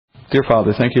Dear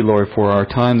Father, thank you, Lord, for our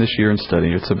time this year in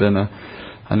study. It's been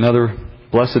another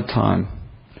blessed time.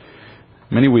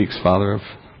 Many weeks, Father, of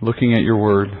looking at your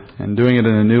Word and doing it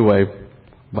in a new way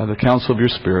by the counsel of your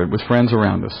Spirit with friends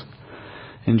around us.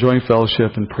 Enjoying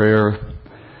fellowship and prayer,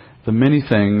 the many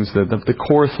things, the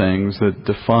core things that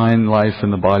define life in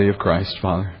the body of Christ,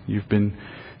 Father. You've been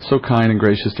so kind and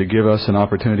gracious to give us an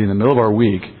opportunity in the middle of our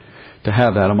week to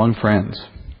have that among friends.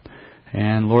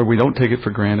 And Lord, we don't take it for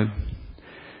granted.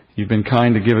 You've been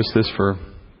kind to give us this for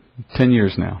 10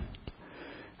 years now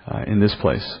in this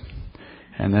place.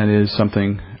 And that is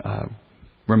something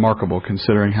remarkable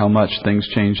considering how much things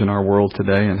change in our world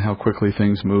today and how quickly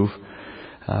things move.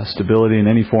 Stability in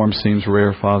any form seems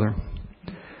rare, Father.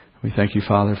 We thank you,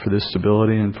 Father, for this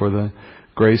stability and for the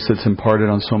grace that's imparted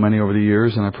on so many over the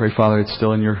years. And I pray, Father, it's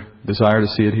still in your desire to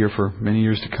see it here for many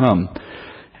years to come.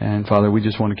 And Father, we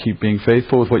just want to keep being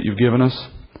faithful with what you've given us.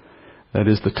 That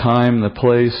is the time, the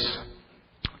place,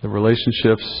 the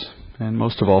relationships, and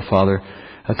most of all, Father,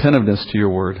 attentiveness to your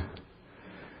word.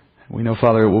 We know,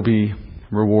 Father, it will be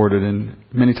rewarded and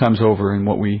many times over in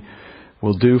what we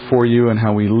will do for you and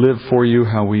how we live for you,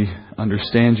 how we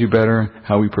understand you better,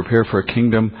 how we prepare for a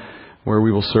kingdom where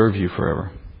we will serve you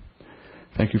forever.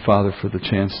 Thank you, Father, for the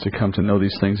chance to come to know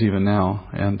these things even now.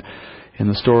 And in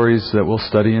the stories that we'll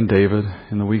study in David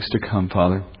in the weeks to come,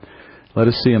 Father, let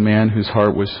us see a man whose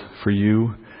heart was for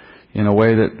you in a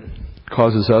way that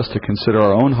causes us to consider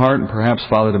our own heart and perhaps,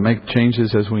 Father, to make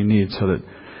changes as we need so that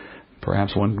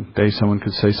perhaps one day someone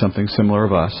could say something similar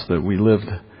of us, that we lived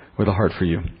with a heart for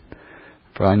you.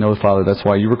 For I know, Father, that's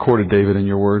why you recorded David in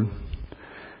your word,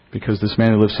 because this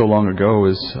man who lived so long ago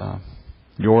is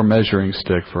your measuring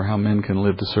stick for how men can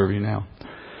live to serve you now.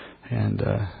 And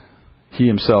he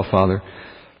himself, Father,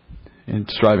 in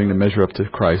striving to measure up to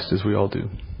Christ as we all do.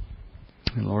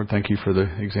 And Lord, thank you for the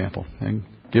example. And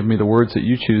give me the words that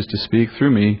you choose to speak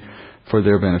through me for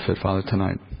their benefit, Father,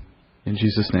 tonight. In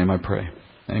Jesus' name I pray.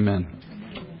 Amen.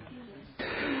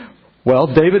 Well,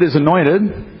 David is anointed.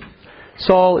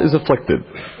 Saul is afflicted.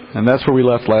 And that's where we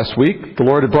left last week. The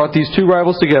Lord had brought these two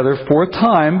rivals together for a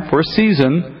time, for a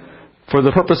season, for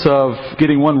the purpose of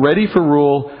getting one ready for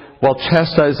rule while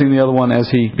chastising the other one as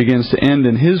he begins to end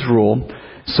in his rule.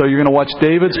 So you're going to watch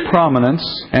David's prominence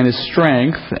and his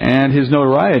strength and his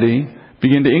notoriety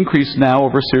begin to increase now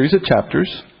over a series of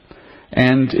chapters.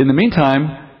 And in the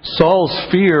meantime, Saul's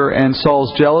fear and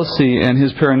Saul's jealousy and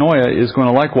his paranoia is going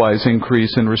to likewise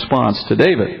increase in response to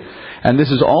David. And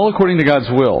this is all according to God's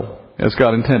will, as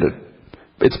God intended.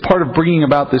 It's part of bringing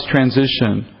about this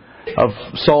transition of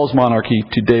Saul's monarchy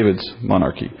to David's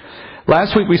monarchy.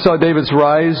 Last week we saw David's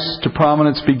rise to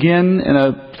prominence begin in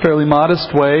a fairly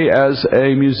modest way as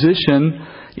a musician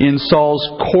in Saul's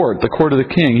court, the court of the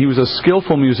king. He was a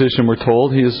skillful musician, we're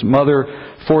told. His mother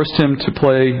forced him to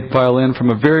play violin from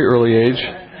a very early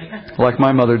age, like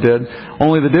my mother did.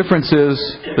 Only the difference is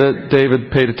that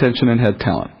David paid attention and had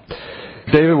talent.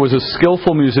 David was a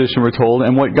skillful musician, we're told,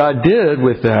 and what God did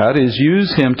with that is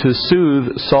use him to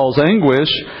soothe Saul's anguish,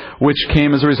 which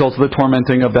came as a result of the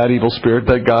tormenting of that evil spirit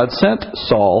that God sent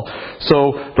Saul.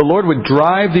 So the Lord would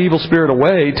drive the evil spirit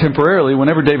away temporarily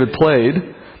whenever David played,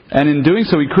 and in doing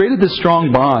so he created this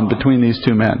strong bond between these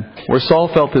two men, where Saul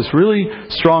felt this really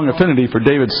strong affinity for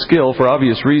David's skill for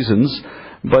obvious reasons,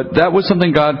 but that was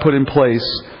something God put in place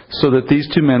so that these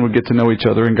two men would get to know each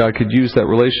other and God could use that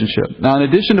relationship. Now, in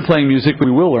addition to playing music, we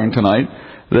will learn tonight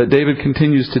that David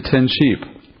continues to tend sheep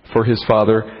for his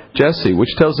father Jesse,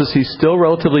 which tells us he's still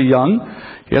relatively young.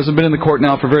 He hasn't been in the court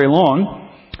now for very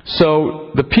long.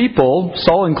 So the people,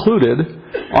 Saul included,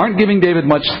 aren't giving David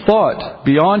much thought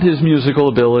beyond his musical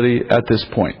ability at this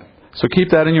point. So keep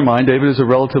that in your mind. David is a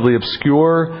relatively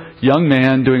obscure young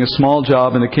man doing a small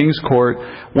job in the king's court,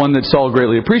 one that Saul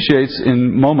greatly appreciates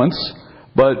in moments.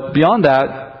 But beyond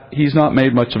that, he's not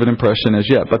made much of an impression as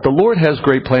yet. But the Lord has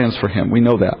great plans for him. We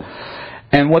know that.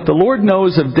 And what the Lord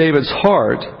knows of David's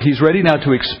heart, he's ready now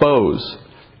to expose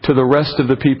to the rest of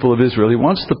the people of Israel. He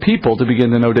wants the people to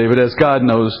begin to know David as God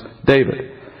knows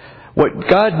David. What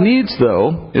God needs,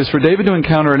 though, is for David to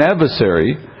encounter an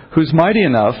adversary who's mighty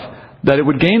enough that it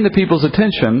would gain the people's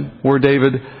attention were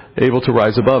David able to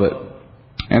rise above it.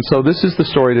 And so this is the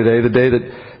story today, the day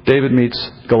that David meets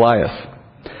Goliath.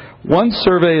 One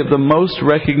survey of the most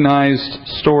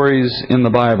recognized stories in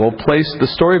the Bible placed the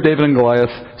story of David and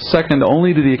Goliath second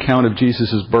only to the account of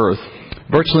Jesus' birth.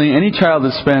 Virtually any child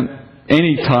that spent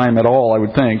any time at all, I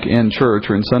would think, in church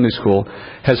or in Sunday school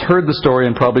has heard the story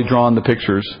and probably drawn the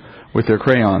pictures with their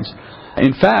crayons.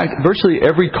 In fact, virtually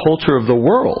every culture of the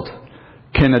world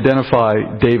can identify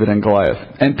David and Goliath.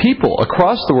 And people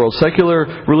across the world,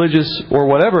 secular, religious, or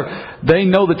whatever, they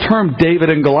know the term David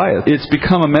and Goliath. It's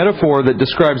become a metaphor that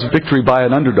describes victory by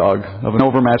an underdog of an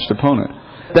overmatched opponent.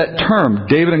 That term,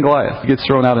 David and Goliath, gets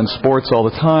thrown out in sports all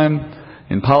the time,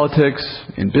 in politics,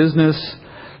 in business.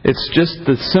 It's just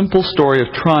the simple story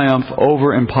of triumph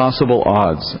over impossible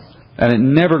odds. And it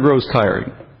never grows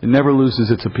tiring. It never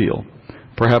loses its appeal.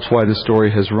 Perhaps why this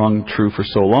story has rung true for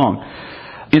so long.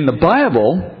 In the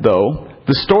Bible, though,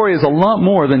 the story is a lot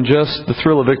more than just the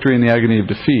thrill of victory and the agony of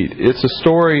defeat. It's a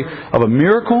story of a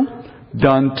miracle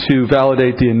done to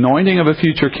validate the anointing of a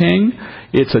future king.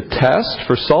 It's a test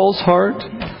for Saul's heart.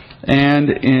 And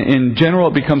in general,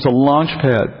 it becomes a launch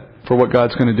pad for what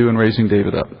God's going to do in raising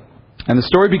David up. And the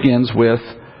story begins with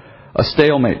a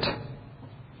stalemate.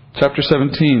 Chapter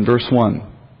 17, verse 1.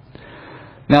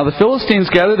 Now the Philistines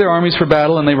gathered their armies for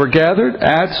battle, and they were gathered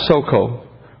at Socoh,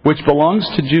 which belongs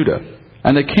to Judah.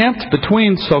 And they camped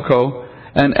between Socoh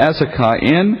and Azekah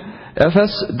in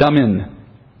Ephes-dammim.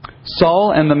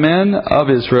 Saul and the men of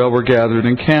Israel were gathered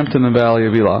and camped in the valley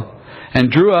of Elah, and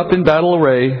drew up in battle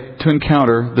array to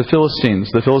encounter the Philistines.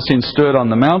 The Philistines stood on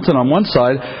the mountain on one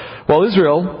side, while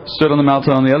Israel stood on the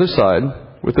mountain on the other side,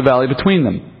 with the valley between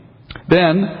them.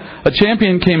 Then a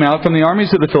champion came out from the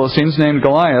armies of the Philistines named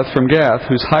Goliath from Gath,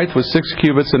 whose height was 6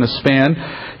 cubits and a span.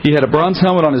 He had a bronze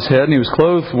helmet on his head, and he was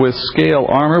clothed with scale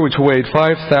armor, which weighed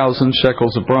 5,000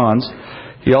 shekels of bronze.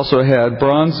 He also had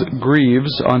bronze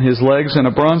greaves on his legs and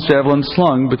a bronze javelin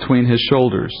slung between his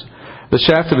shoulders. The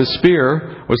shaft of his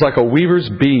spear was like a weaver's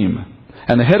beam,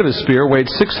 and the head of his spear weighed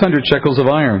 600 shekels of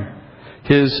iron.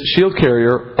 His shield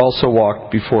carrier also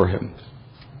walked before him.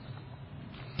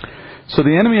 So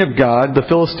the enemy of God, the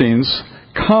Philistines,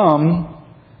 come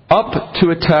up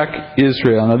to attack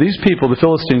Israel. Now these people, the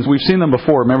Philistines, we've seen them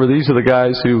before. Remember, these are the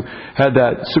guys who had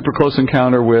that super close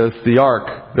encounter with the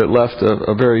ark that left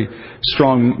a very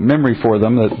strong memory for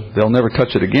them that they'll never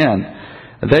touch it again.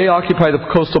 They occupy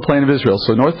the coastal plain of Israel.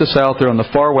 So north to south, they're on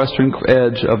the far western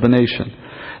edge of the nation.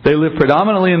 They live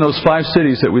predominantly in those 5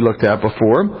 cities that we looked at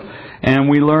before. And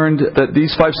we learned that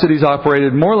these 5 cities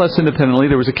operated more or less independently.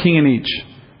 There was a king in each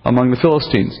among the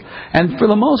Philistines. And for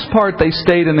the most part, they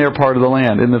stayed in their part of the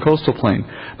land, in the coastal plain.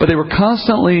 But they were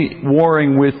constantly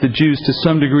warring with the Jews to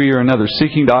some degree or another,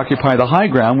 seeking to occupy the high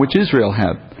ground which Israel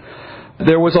had.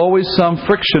 There was always some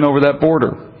friction over that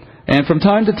border. And from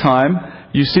time to time,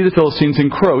 you see the Philistines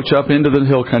encroach up into the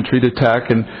hill country to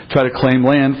attack and try to claim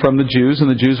land from the Jews, and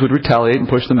the Jews would retaliate and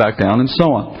push them back down, and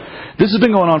so on. This has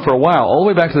been going on for a while, all the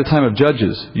way back to the time of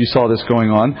Judges. You saw this going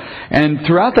on. And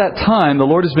throughout that time, the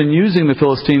Lord has been using the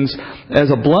Philistines as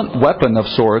a blunt weapon of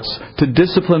sorts to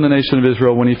discipline the nation of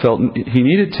Israel when He felt He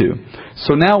needed to.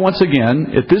 So now, once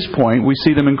again, at this point, we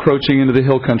see them encroaching into the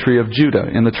hill country of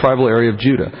Judah, in the tribal area of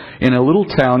Judah, in a little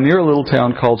town, near a little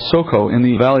town called Socoh in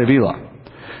the valley of Elah.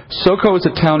 Socoh is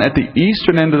a town at the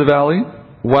eastern end of the valley,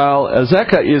 while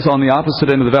Azekah is on the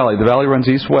opposite end of the valley. The valley runs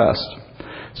east-west.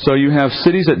 So you have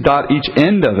cities that dot each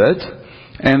end of it,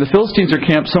 and the Philistines are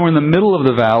camped somewhere in the middle of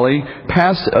the valley,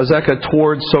 past Azekah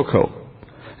towards Socoh.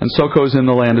 And Socoh is in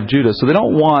the land of Judah. So they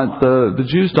don't want, the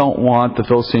Jews don't want the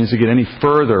Philistines to get any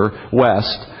further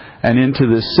west and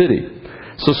into this city.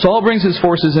 So Saul brings his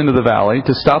forces into the valley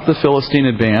to stop the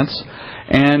Philistine advance,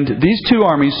 and these 2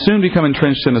 armies soon become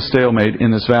entrenched in a stalemate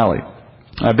in this valley.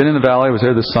 I've been in the valley. I was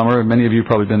there this summer. Many of you have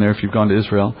probably been there if you've gone to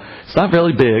Israel. It's not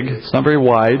very big. It's not very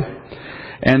wide.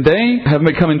 And they have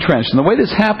become entrenched. And the way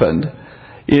this happened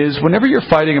is whenever you're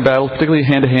fighting a battle, particularly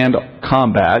hand-to-hand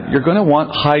combat, you're going to want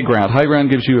high ground. High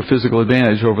ground gives you a physical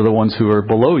advantage over the ones who are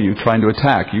below you trying to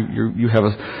attack. You have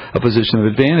a position of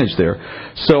advantage there.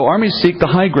 So armies seek the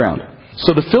high ground.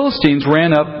 So the Philistines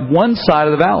ran up one side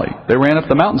of the valley. They ran up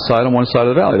the mountainside on one side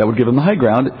of the valley. That would give them the high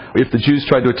ground. If the Jews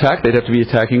tried to attack, they'd have to be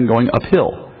attacking going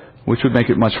uphill, which would make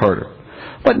it much harder.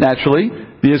 But naturally,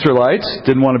 the Israelites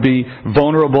didn't want to be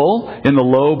vulnerable in the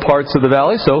low parts of the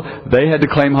valley, so they had to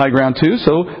claim high ground too.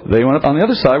 So they went up on the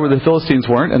other side where the Philistines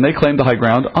weren't, and they claimed the high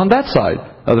ground on that side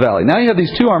of the valley. Now you have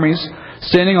these 2 armies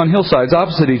standing on hillsides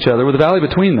opposite each other with a valley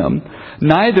between them,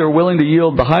 neither willing to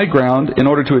yield the high ground in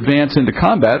order to advance into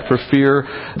combat for fear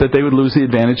that they would lose the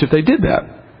advantage if they did that.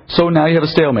 So now you have a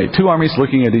stalemate. 2 armies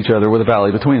looking at each other with a valley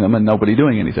between them and nobody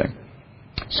doing anything.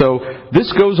 So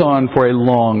this goes on for a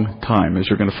long time, as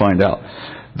you're going to find out.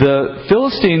 The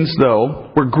Philistines,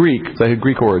 though, were Greek. They had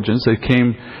Greek origins. They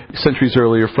came centuries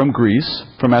earlier from Greece,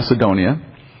 from Macedonia.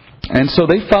 And so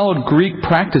they followed Greek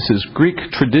practices, Greek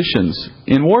traditions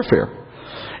in warfare.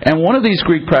 And one of these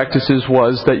Greek practices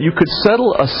was that you could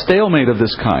settle a stalemate of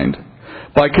this kind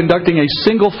by conducting a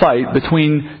single fight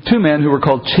between two men who were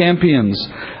called champions.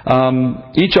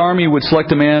 Each army would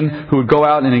select a man who would go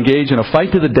out and engage in a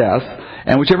fight to the death,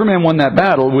 and whichever man won that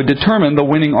battle would determine the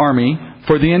winning army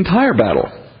for the entire battle.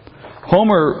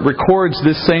 Homer records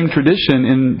this same tradition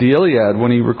in the Iliad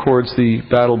when he records the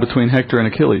battle between Hector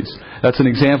and Achilles. That's an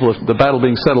example of the battle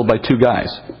being settled by two guys.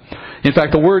 In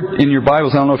fact, the word in your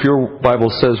Bibles, I don't know if your Bible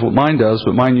says what mine does,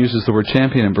 but mine uses the word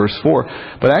champion in verse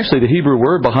 4. But actually the Hebrew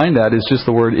word behind that is just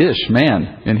the word ish,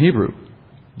 man, in Hebrew.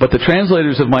 But the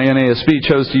translators of my NASB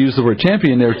chose to use the word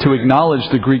champion there to acknowledge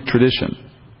the Greek tradition.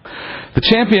 The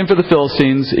champion for the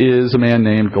Philistines is a man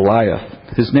named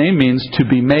Goliath. His name means to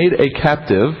be made a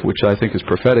captive, which I think is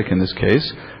prophetic in this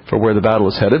case, for where the battle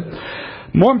is headed.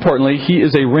 More importantly, he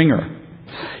is a ringer.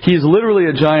 He is literally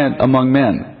a giant among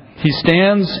men. He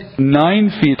stands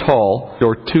 9 feet tall,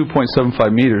 or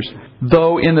 2.75 meters,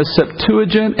 though in the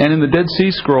Septuagint and in the Dead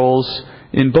Sea Scrolls,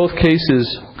 in both cases,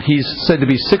 he's said to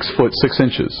be 6 foot 6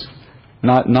 inches,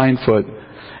 not 9 foot.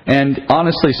 And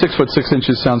honestly, 6 foot 6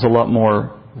 inches sounds a lot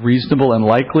more reasonable and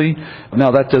likely.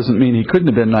 Now, that doesn't mean he couldn't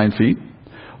have been 9 feet.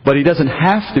 But he doesn't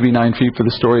have to be 9 feet for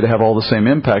the story to have all the same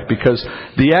impact, because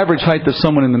the average height of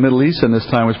someone in the Middle East in this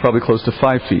time was probably close to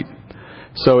 5 feet.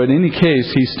 So in any case,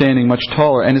 he's standing much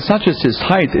taller. And it's not just his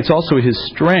height, it's also his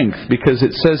strength, because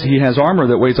it says he has armor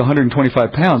that weighs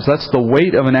 125 pounds. That's the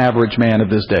weight of an average man of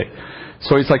this day.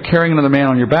 So he's like carrying another man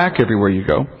on your back everywhere you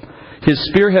go. His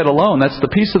spearhead alone, that's the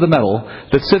piece of the metal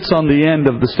that sits on the end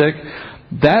of the stick,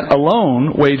 that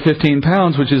alone weighed 15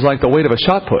 pounds, which is like the weight of a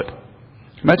shot put.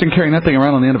 Imagine carrying that thing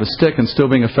around on the end of a stick and still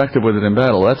being effective with it in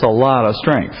battle. That's a lot of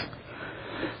strength.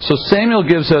 So Samuel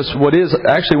gives us what is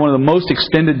actually one of the most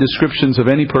extended descriptions of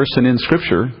any person in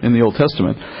Scripture in the Old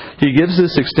Testament. He gives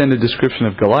this extended description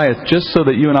of Goliath just so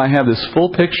that you and I have this full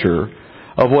picture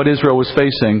of what Israel was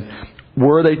facing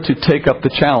were they to take up the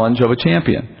challenge of a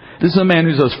champion. This is a man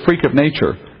who's a freak of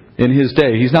nature in his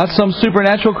day. He's not some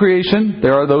supernatural creation.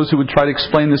 There are those who would try to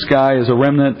explain this guy as a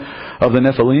remnant of the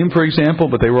Nephilim, for example,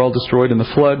 but they were all destroyed in the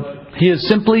flood. He is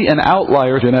simply an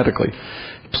outlier genetically.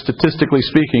 Statistically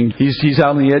speaking, he's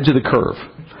out on the edge of the curve.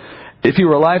 If he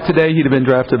were alive today, he'd have been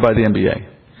drafted by the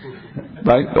NBA.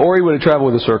 Right? Or he would have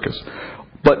traveled with a circus.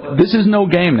 But this is no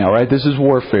game now, right? This is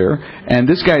warfare. And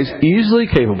this guy's easily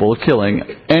capable of killing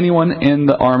anyone in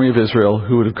the army of Israel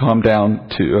who would have come down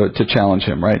to challenge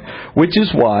him, right? Which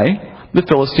is why the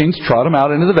Philistines trot him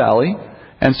out into the valley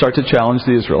and start to challenge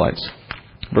the Israelites.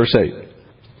 Verse 8.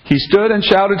 He stood and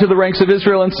shouted to the ranks of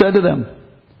Israel and said to them,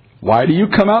 "Why do you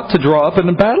come out to draw up in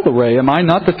a battle array? Am I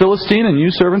not the Philistine, and you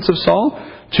servants of Saul?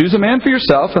 Choose a man for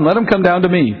yourself and let him come down to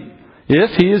me.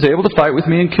 If he is able to fight with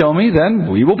me and kill me, then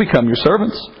we will become your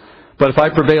servants. But if I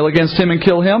prevail against him and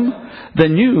kill him,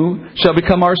 then you shall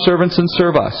become our servants and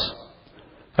serve us."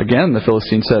 Again, the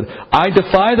Philistine said, "I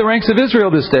defy the ranks of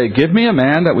Israel this day. Give me a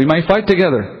man that we may fight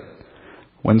together."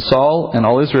 When Saul and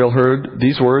all Israel heard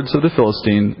these words of the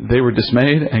Philistine, they were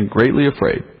dismayed and greatly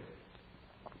afraid.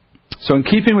 So in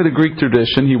keeping with the Greek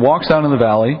tradition, he walks out in the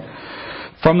valley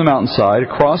from the mountainside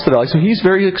across the valley. So he's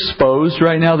very exposed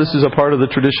right now. This is a part of the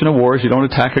tradition of wars. You don't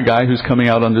attack a guy who's coming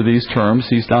out under these terms.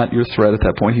 He's not your threat at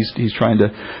that point. He's trying to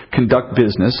conduct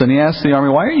business. And he asks the army,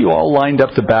 "Why are you all lined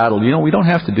up to battle? You know, we don't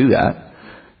have to do that.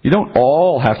 You don't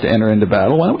all have to enter into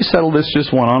battle. Why don't we settle this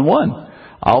just one-on-one?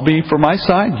 I'll be for my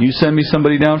side. You send me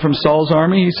somebody down from Saul's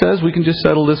army," he says. "We can just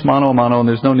settle this mano a mano, and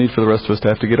there's no need for the rest of us to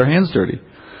have to get our hands dirty."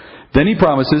 Then he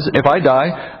promises, "If I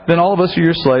die, then all of us are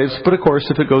your slaves. But of course,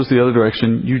 if it goes the other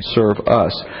direction, you'd serve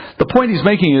us." The point he's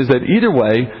making is that either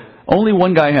way, only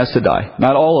one guy has to die.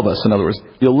 Not all of us, in other words.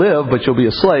 You'll live, but you'll be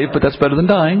a slave, but that's better than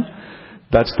dying.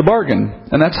 That's the bargain.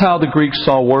 And that's how the Greeks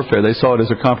saw warfare. They saw it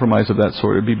as a compromise of that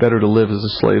sort. It'd be better to live as a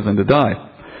slave than to die.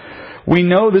 We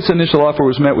know this initial offer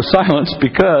was met with silence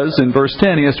because in verse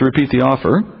 10 he has to repeat the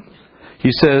offer.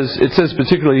 He says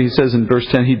in verse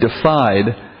 10, he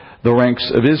defied the ranks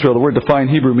of Israel. The word defy in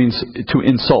Hebrew means to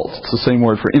insult. It's the same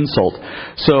word for insult.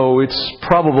 So it's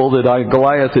probable that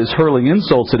Goliath is hurling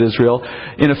insults at Israel,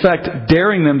 in effect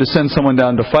daring them to send someone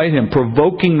down to fight him,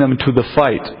 provoking them to the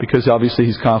fight, because obviously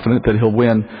he's confident that he'll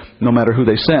win no matter who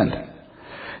they send.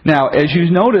 Now, as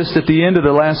you noticed at the end of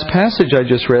the last passage I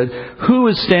just read, who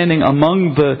is standing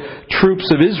among the troops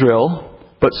of Israel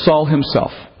but Saul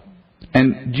himself?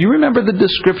 And do you remember the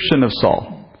description of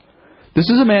Saul? This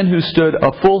is a man who stood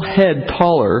a full head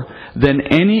taller than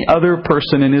any other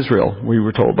person in Israel, we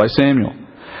were told by Samuel.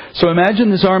 So imagine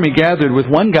this army gathered with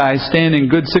one guy standing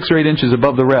good 6 or 8 inches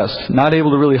above the rest, not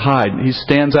able to really hide. He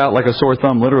stands out like a sore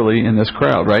thumb, literally, in this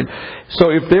crowd, right?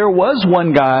 So if there was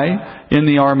one guy in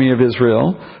the army of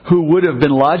Israel who would have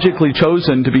been logically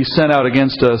chosen to be sent out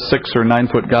against a 6 or 9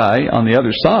 foot guy on the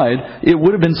other side, it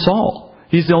would have been Saul.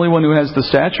 He's the only one who has the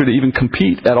stature to even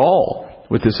compete at all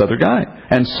with this other guy.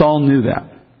 And Saul knew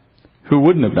that. Who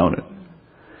wouldn't have known it?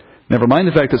 Never mind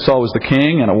the fact that Saul was the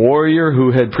king and a warrior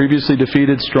who had previously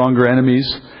defeated stronger enemies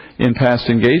in past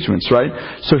engagements,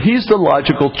 right? So he's the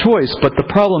logical choice. But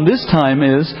the problem this time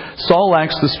is Saul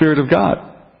lacks the Spirit of God.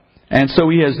 And so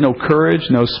he has no courage,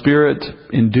 no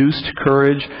Spirit-induced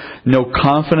courage, no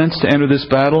confidence to enter this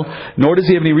battle, nor does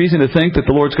he have any reason to think that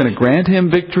the Lord's going to grant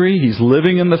him victory. He's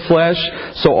living in the flesh.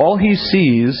 So all he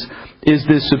sees is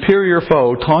this superior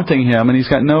foe taunting him, and he's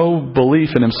got no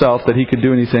belief in himself that he could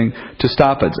do anything to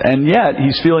stop it. And yet,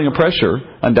 he's feeling a pressure,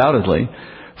 undoubtedly,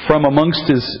 from amongst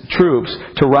his troops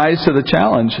to rise to the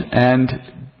challenge, and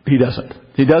he doesn't.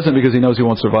 He doesn't because he knows he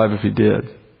won't survive if he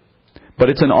did. But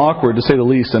it's an awkward, to say the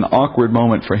least, an awkward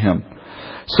moment for him.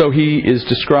 So he is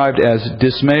described as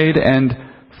dismayed and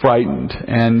frightened,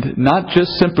 and not just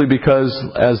simply because,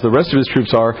 as the rest of his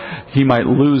troops are, he might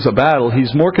lose a battle.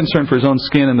 He's more concerned for his own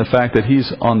skin and the fact that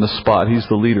he's on the spot. He's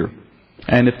the leader.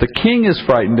 And if the king is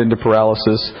frightened into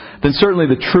paralysis, then certainly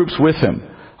the troops with him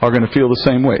are going to feel the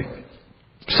same way.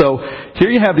 So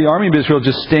here you have the army of Israel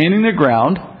just standing their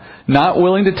ground, not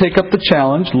willing to take up the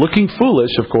challenge, looking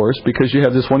foolish, of course, because you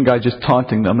have this one guy just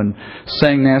taunting them and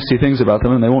saying nasty things about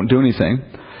them, and they won't do anything.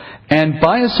 And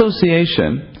by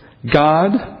association,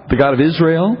 God, the God of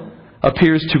Israel,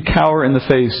 appears to cower in the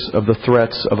face of the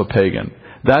threats of a pagan.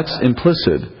 That's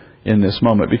implicit in this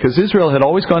moment, because Israel had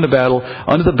always gone to battle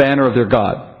under the banner of their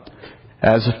God,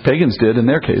 as pagans did in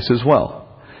their case as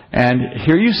well. And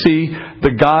here you see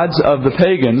the gods of the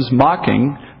pagans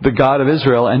mocking the God of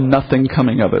Israel and nothing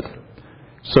coming of it.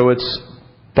 So it's,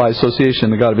 by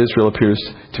association, the God of Israel appears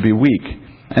to be weak.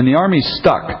 And the army's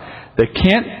stuck. They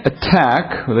can't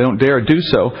attack, or they don't dare do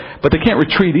so, but they can't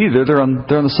retreat either. They're on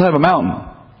the side of a mountain.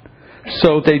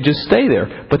 So they just stay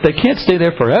there. But they can't stay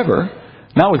there forever,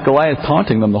 not with Goliath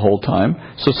taunting them the whole time.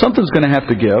 So something's going to have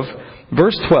to give.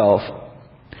 Verse 12.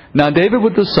 Now David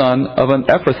was the son of an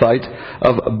Ephrathite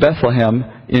of Bethlehem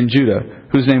in Judah,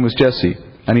 whose name was Jesse,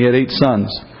 and he had 8 sons.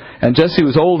 And Jesse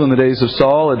was old in the days of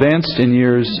Saul, advanced in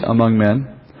years among men.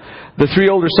 The 3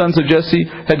 older sons of Jesse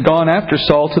had gone after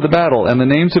Saul to the battle, and the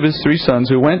names of his 3 sons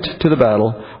who went to the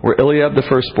battle were Eliab the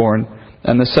firstborn,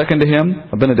 and the second to him,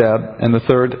 Abinadab, and the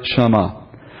third, Shammah.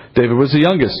 David was the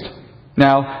youngest.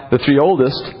 Now, the 3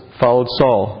 oldest followed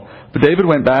Saul. But David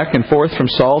went back and forth from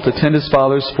Saul to tend his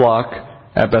father's flock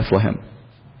at Bethlehem.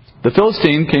 The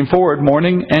Philistine came forward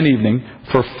morning and evening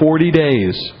for 40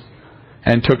 days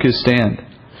and took his stand.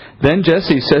 Then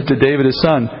Jesse said to David his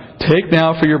son, Take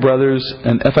now for your brothers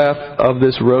an ephah of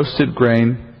this roasted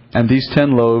grain, and these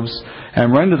 10 loaves,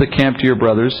 and run to the camp to your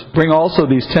brothers. Bring also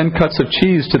these 10 cuts of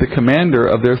cheese to the commander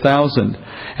of their 1,000,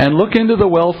 and look into the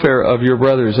welfare of your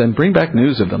brothers, and bring back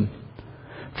news of them.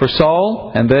 For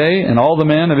Saul and they and all the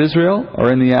men of Israel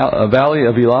are in the valley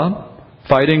of Elah,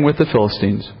 fighting with the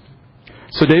Philistines.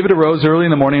 So David arose early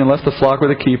in the morning and left the flock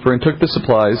with a keeper and took the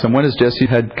supplies and went as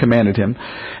Jesse had commanded him.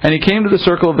 And he came to the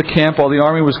circle of the camp while the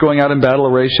army was going out in battle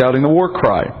array, shouting the war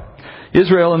cry.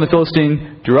 Israel and the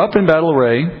Philistine drew up in battle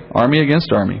array, army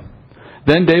against army.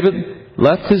 Then David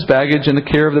left his baggage in the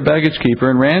care of the baggage keeper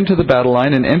and ran to the battle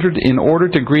line and entered in order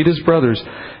to greet his brothers.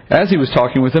 As he was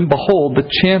talking with them, behold,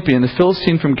 the champion, the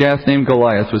Philistine from Gath named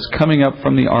Goliath, was coming up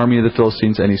from the army of the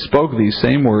Philistines, and he spoke these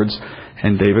same words,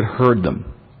 and David heard them.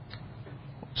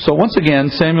 So once again,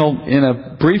 Samuel, in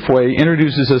a brief way,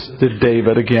 introduces us to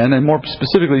David again, and more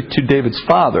specifically to David's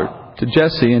father, to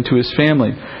Jesse and to his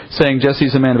family, saying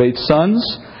Jesse's a man of 8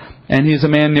 sons, and he's a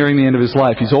man nearing the end of his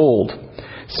life. He's old.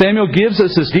 Samuel gives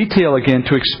us this detail again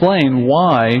to explain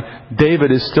why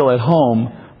David is still at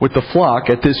home with the flock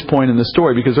at this point in the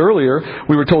story. Because earlier,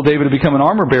 we were told David had become an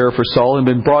armor bearer for Saul and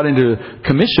been brought into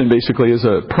commission, basically, as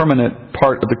a permanent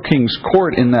part of the king's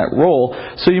court in that role.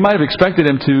 So you might have expected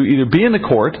him to either be in the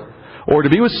court, or to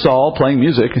be with Saul playing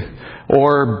music,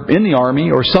 or in the army,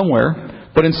 or somewhere.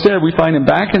 But instead, we find him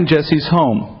back in Jesse's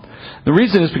home. The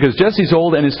reason is because Jesse's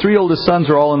old and his 3 oldest sons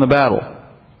are all in the battle.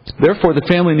 Therefore, the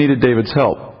family needed David's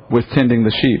help with tending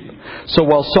the sheep. So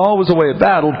while Saul was away at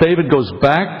battle, David goes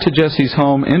back to Jesse's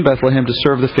home in Bethlehem to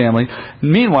serve the family.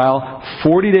 Meanwhile,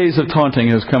 40 days of taunting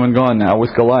has come and gone now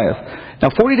with Goliath. Now,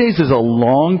 40 days is a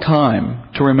long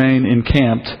time to remain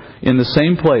encamped in the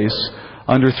same place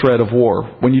under threat of war.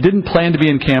 When you didn't plan to be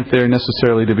in camp there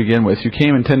necessarily to begin with. You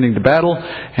came intending to battle,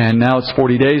 and now it's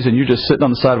 40 days and you're just sitting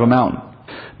on the side of a mountain.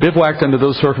 Bivouacked under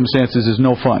those circumstances is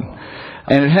no fun.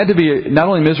 And it had to be not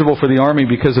only miserable for the army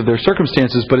because of their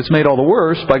circumstances, but it's made all the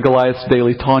worse by Goliath's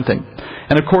daily taunting.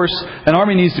 And of course, an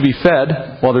army needs to be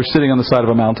fed while they're sitting on the side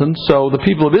of a mountain. So the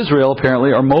people of Israel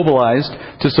apparently are mobilized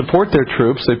to support their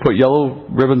troops. They put yellow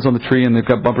ribbons on the tree and they've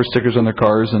got bumper stickers on their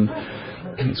cars. And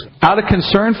out of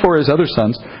concern for his other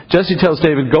sons, Jesse tells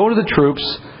David, go to the troops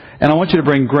and I want you to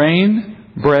bring grain,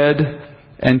 bread,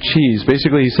 and cheese.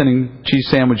 Basically, he's sending cheese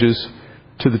sandwiches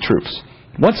to the troops.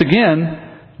 Once again,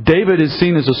 David is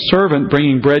seen as a servant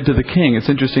bringing bread to the king. It's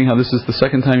interesting how this is the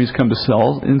second time he's come to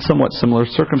Saul in somewhat similar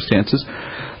circumstances.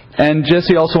 And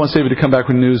Jesse also wants David to come back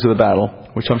with news of the battle,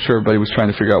 which I'm sure everybody was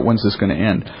trying to figure out when's this going to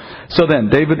end. So then,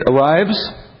 David arrives.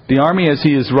 The army, as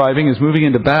he is arriving, is moving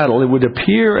into battle. It would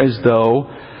appear as though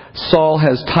Saul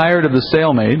has tired of the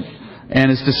stalemate and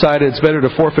has decided it's better to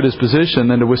forfeit his position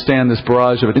than to withstand this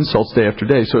barrage of insults day after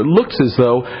day. So it looks as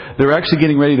though they're actually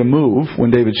getting ready to move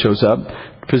when David shows up,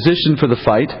 positioned for the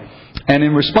fight. And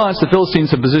in response, the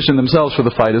Philistines have positioned themselves for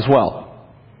the fight as well.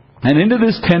 And into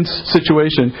this tense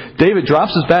situation, David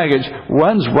drops his baggage,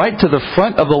 runs right to the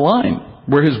front of the line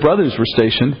where his brothers were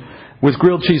stationed with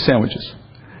grilled cheese sandwiches.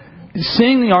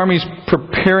 Seeing the armies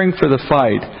preparing for the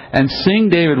fight and seeing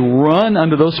David run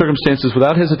under those circumstances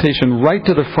without hesitation right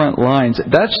to the front lines,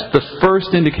 that's the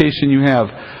first indication you have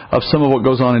of some of what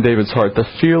goes on in David's heart, the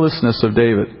fearlessness of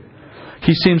David.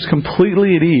 He seems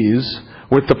completely at ease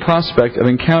with the prospect of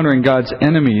encountering God's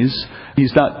enemies.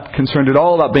 He's not concerned at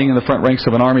all about being in the front ranks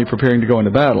of an army preparing to go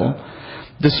into battle,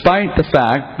 despite the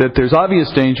fact that there's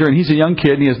obvious danger and he's a young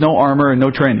kid and he has no armor and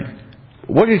no training.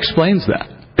 What explains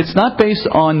that? It's not based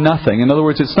on nothing. In other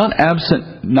words, it's not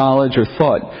absent knowledge or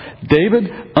thought.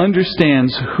 David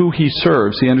understands who he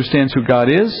serves. He understands who God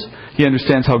is. He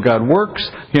understands how God works.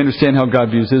 He understands how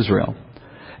God views Israel.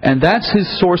 And that's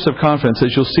his source of confidence,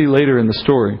 as you'll see later in the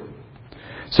story.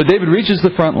 So David reaches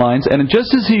the front lines, and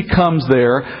just as he comes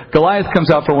there, Goliath comes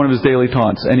out for one of his daily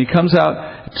taunts. And he comes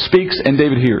out, speaks, and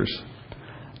David hears.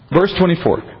 Verse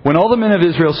 24. When all the men of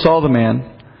Israel saw the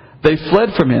man, they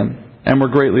fled from him and were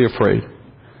greatly afraid.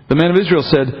 The men of Israel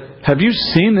said, have you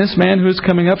seen this man who is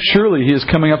coming up? Surely he is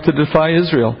coming up to defy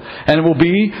Israel. And it will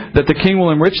be that the king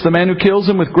will enrich the man who kills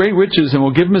him with great riches and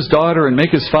will give him his daughter and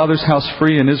make his father's house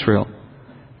free in Israel.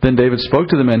 Then David spoke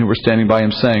to the men who were standing by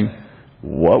him, saying,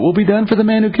 what will be done for the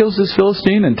man who kills this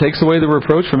Philistine and takes away the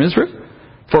reproach from Israel?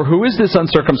 For who is this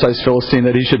uncircumcised Philistine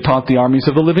that he should taunt the armies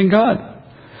of the living God?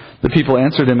 The people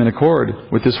answered him in accord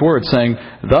with this word, saying,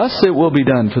 thus it will be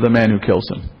done for the man who kills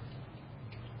him.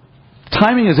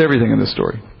 Timing is everything in this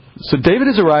story. So David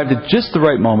has arrived at just the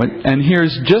right moment and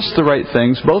hears just the right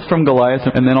things, both from Goliath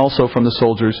and then also from the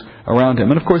soldiers around him.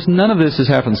 And of course, none of this is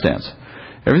happenstance.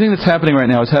 Everything that's happening right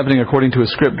now is happening according to a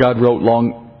script God wrote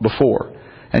long before.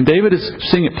 And David is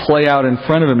seeing it play out in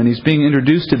front of him, and he's being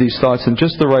introduced to these thoughts in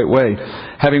just the right way.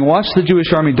 Having watched the Jewish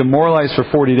army demoralized for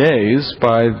 40 days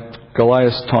by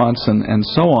Goliath's taunts and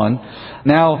so on,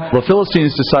 now the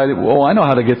Philistines decided, well, I know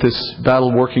how to get this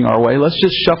battle working our way. Let's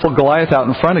just shuffle Goliath out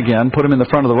in front again, put him in the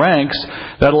front of the ranks.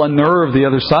 That'll unnerve the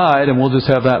other side, and we'll just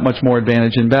have that much more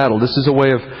advantage in battle. This is a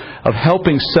way of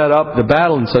helping set up the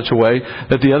battle in such a way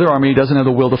that the other army doesn't have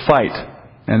the will to fight,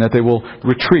 and that they will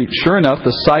retreat. Sure enough,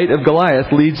 the sight of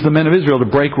Goliath leads the men of Israel to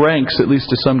break ranks, at least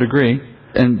to some degree,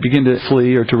 and begin to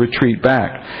flee or to retreat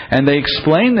back. And they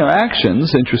explain their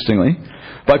actions, interestingly,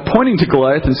 by pointing to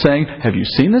Goliath and saying, have you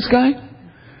seen this guy?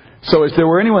 So if there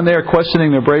were anyone there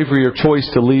questioning their bravery or choice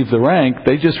to leave the rank,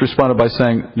 they just responded by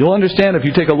saying, you'll understand if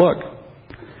you take a look.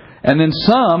 And then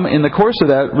some, in the course of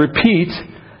that, repeat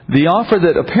the offer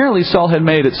that apparently Saul had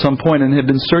made at some point and had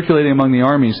been circulating among the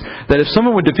armies, that if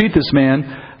someone would defeat this man,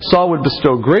 Saul would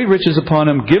bestow great riches upon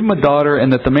him, give him a daughter,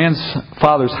 and that the man's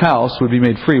father's house would be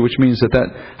made free, which means that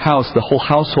that house, the whole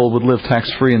household, would live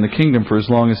tax-free in the kingdom for as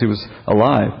long as he was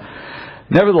alive.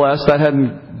 Nevertheless, that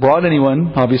hadn't brought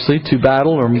anyone, obviously, to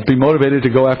battle or be motivated to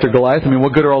go after Goliath. I mean,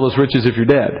 what good are all those riches if you're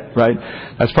dead, right?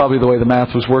 That's probably the way the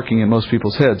math was working in most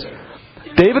people's heads.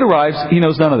 David arrives. He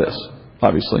knows none of this,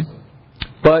 obviously.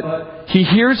 But he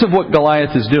hears of what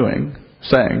Goliath is doing,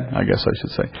 saying, I guess I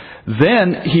should say.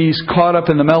 Then he's caught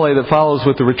up in the melee that follows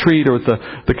with the retreat or with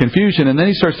the confusion. And then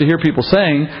he starts to hear people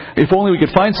saying, if only we could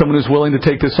find someone who's willing to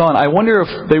take this on. I wonder if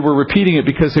they were repeating it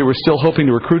because they were still hoping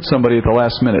to recruit somebody at the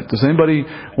last minute. Does anybody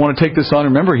want to take this on?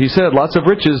 Remember, he said, lots of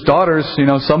riches, daughters,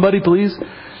 somebody please.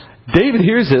 David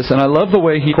hears this, and I love the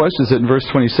way he questions it in verse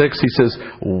 26. He says,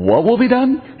 what will be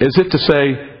done? As if to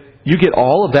say, you get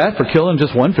all of that for killing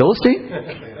just one Philistine?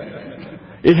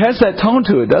 It has that tone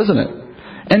to it, doesn't it?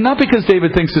 And not because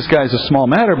David thinks this guy is a small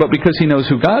matter, but because he knows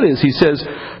who God is. He says,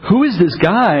 who is this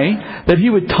guy that he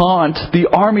would taunt the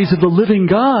armies of the living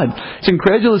God? It's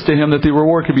incredulous to him that the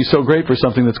reward could be so great for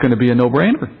something that's going to be a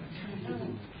no-brainer.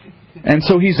 And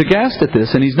so he's aghast at this,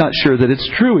 and he's not sure that it's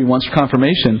true. He wants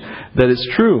confirmation that it's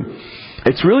true.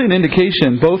 It's really an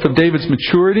indication both of David's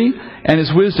maturity and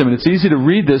his wisdom. And it's easy to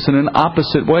read this in an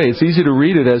opposite way. It's easy to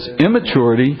read it as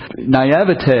immaturity,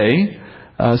 naivete,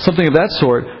 something of that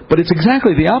sort. But it's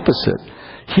exactly the opposite.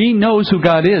 He knows who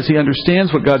God is. He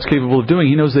understands what God's capable of doing.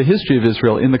 He knows the history of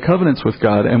Israel in the covenants with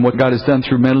God and what God has done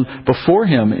through men before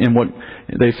him in what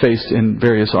they faced in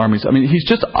various armies. I mean, he's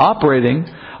just operating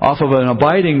off of an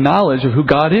abiding knowledge of who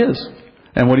God is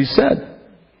and what He said.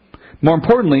 More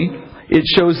importantly, it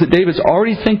shows that David's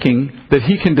already thinking that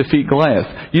he can defeat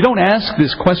Goliath. You don't ask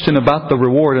this question about the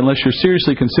reward unless you're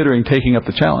seriously considering taking up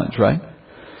the challenge, right?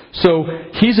 So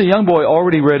he's a young boy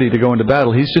already ready to go into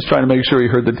battle. He's just trying to make sure he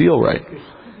heard the deal right.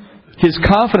 His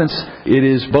confidence, it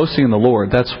is boasting in the Lord.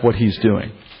 That's what he's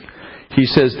doing. He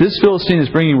says, this Philistine is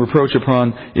bringing reproach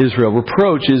upon Israel.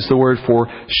 Reproach is the word for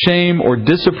shame or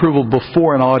disapproval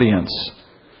before an audience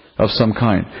of some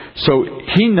kind. So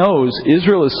he knows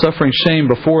Israel is suffering shame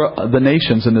before the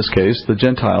nations, in this case, the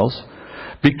Gentiles,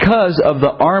 because of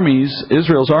the armies,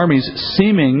 Israel's armies,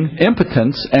 seeming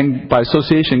impotence, and by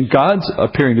association, God's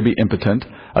appearing to be impotent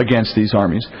against these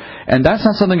armies. And that's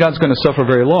not something God's going to suffer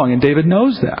very long, and David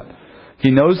knows that.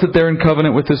 He knows that they're in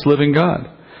covenant with this living God.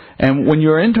 And when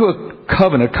you're into a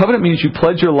covenant means you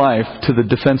pledge your life to the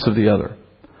defense of the other.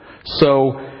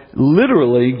 So,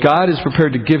 literally, God is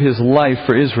prepared to give His life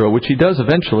for Israel, which He does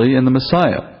eventually in the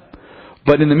Messiah.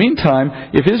 But in the meantime,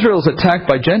 if Israel is attacked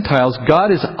by Gentiles,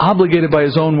 God is obligated by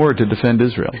His own word to defend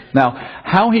Israel. Now,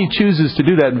 how He chooses to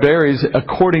do that varies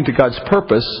according to God's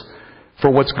purpose for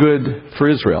what's good for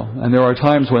Israel. And there are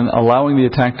times when allowing the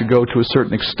attack to go to a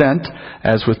certain extent,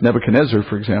 as with Nebuchadnezzar,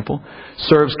 for example,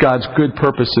 serves God's good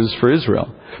purposes for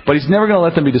Israel. But He's never going to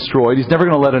let them be destroyed. He's never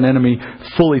going to let an enemy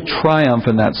fully triumph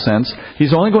in that sense. He's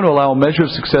only going to allow a measure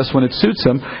of success when it suits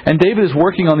Him. And David is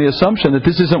working on the assumption that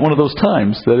this isn't one of those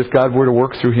times, that if God were to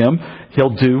work through him,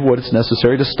 He'll do what is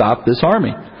necessary to stop this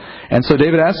army. And so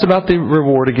David asks about the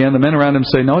reward again. The men around him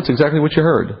say, no, it's exactly what you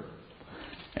heard.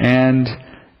 And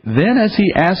then as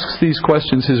he asks these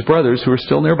questions, his brothers, who are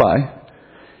still nearby,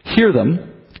 hear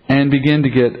them and begin to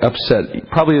get upset,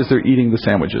 probably as they're eating the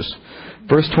sandwiches.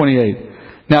 Verse 28.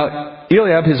 Now,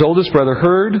 Eliab, his oldest brother,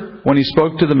 heard when he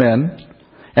spoke to the men,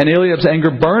 and Eliab's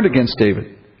anger burned against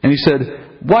David. And he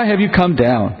said, why have you come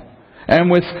down?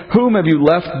 And with whom have you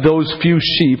left those few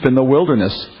sheep in the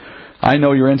wilderness? I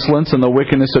know your insolence and the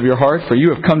wickedness of your heart, for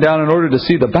you have come down in order to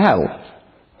see the battle.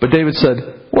 But David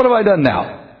said, what have I done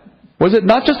now? Was it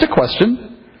not just a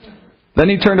question? Then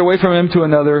he turned away from him to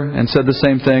another and said the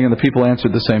same thing, and the people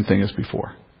answered the same thing as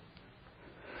before.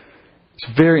 It's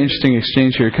a very interesting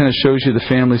exchange here. It kind of shows you the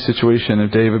family situation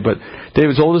of David. But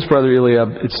David's oldest brother,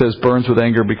 Eliab, it says, burns with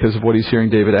anger because of what he's hearing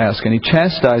David ask. And he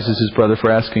chastises his brother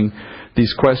for asking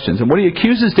these questions. And what he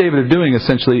accuses David of doing,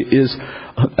 essentially, is,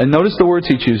 and notice the words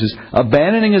he chooses,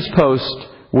 abandoning his post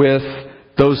with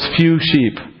those few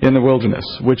sheep in the wilderness,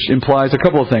 which implies a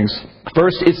couple of things.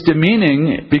 First, it's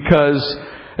demeaning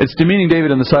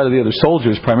David on the side of the other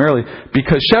soldiers primarily,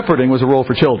 because shepherding was a role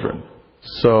for children.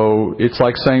 So it's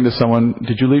like saying to someone,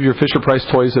 did you leave your Fisher-Price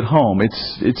toys at home?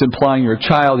 It's implying you're a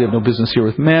child, you have no business here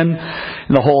with men.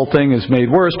 And the whole thing is made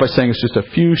worse by saying it's just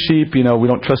a few sheep, we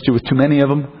don't trust you with too many of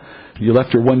them. You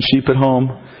left your one sheep at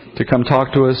home to come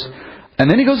talk to us.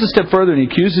 And then he goes a step further and he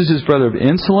accuses his brother of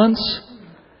insolence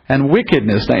and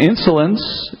wickedness. Now, insolence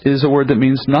is a word that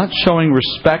means not showing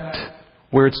respect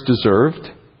where it's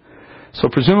deserved. So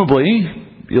presumably,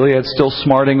 Eliab's still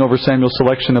smarting over Samuel's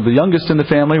selection of the youngest in the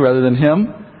family rather than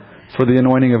him for the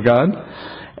anointing of God.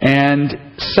 And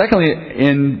secondly,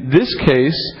 in this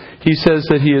case, he says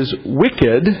that he is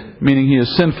wicked, meaning he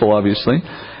is sinful, obviously.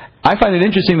 I find it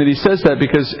interesting that he says that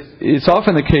because it's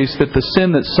often the case that the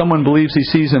sin that someone believes he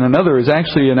sees in another is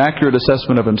actually an accurate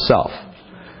assessment of himself.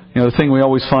 The thing we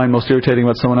always find most irritating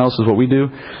about someone else is what we do.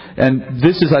 And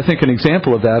this is, I think, an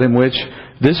example of that in which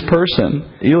this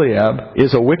person, Eliab,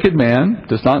 is a wicked man,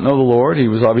 does not know the Lord.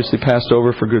 He was obviously passed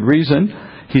over for good reason.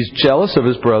 He's jealous of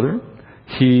his brother.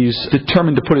 He's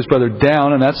determined to put his brother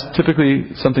down, and that's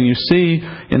typically something you see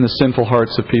in the sinful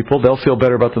hearts of people. They'll feel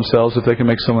better about themselves if they can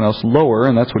make someone else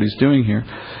lower, and that's what he's doing here.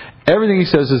 Everything he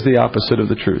says is the opposite of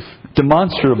the truth.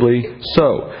 Demonstrably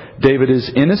so. David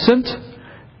is innocent,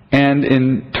 and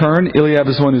in turn, Eliab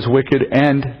is the one who's wicked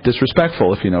and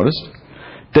disrespectful, if you noticed.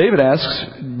 David asks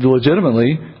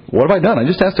legitimately, what have I done? I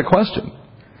just asked a question.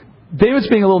 David's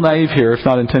being a little naive here, if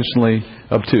not intentionally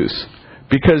obtuse.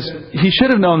 Because he should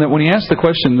have known that when he asked the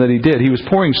question that he did, he was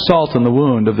pouring salt in the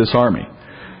wound of this army.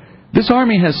 This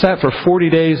army has sat for 40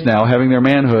 days now having their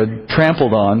manhood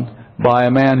trampled on by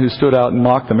a man who stood out and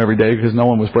mocked them every day because no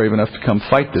one was brave enough to come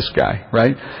fight this guy,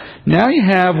 right? Now you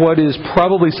have what is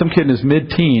probably some kid in his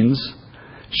mid-teens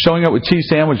showing up with cheese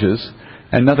sandwiches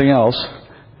and nothing else,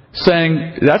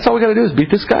 saying, that's all we got to do is beat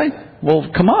this guy?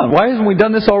 Well, come on, why haven't we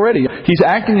done this already? He's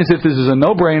acting as if this is a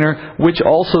no-brainer, which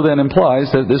also then implies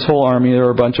that this whole army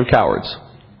are a bunch of cowards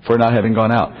for not having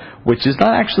gone out, which is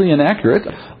not actually inaccurate,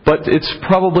 but it's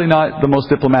probably not the most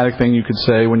diplomatic thing you could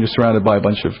say when you're surrounded by a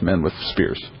bunch of men with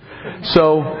spears.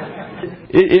 So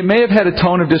it may have had a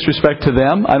tone of disrespect to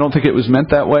them. I don't think it was meant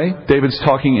that way. David's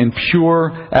talking in pure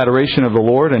adoration of the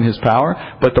Lord and His power.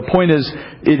 But the point is,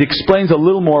 it explains a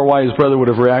little more why his brother would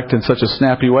have reacted in such a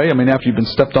snappy way. I mean, after you've been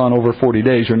stepped on over 40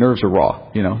 days, your nerves are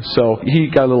raw, So he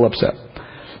got a little upset.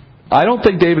 I don't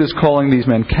think David is calling these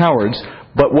men cowards.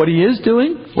 But what he is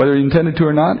doing, whether he intended to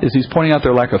or not, is he's pointing out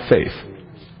their lack of faith.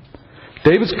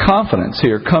 David's confidence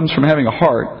here comes from having a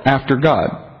heart after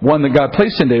God. One that God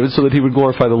placed in David so that he would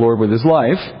glorify the Lord with his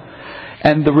life.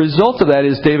 And the result of that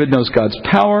is David knows God's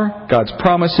power, God's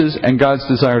promises, and God's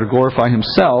desire to glorify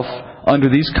Himself under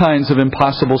these kinds of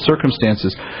impossible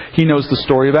circumstances. He knows the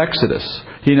story of Exodus.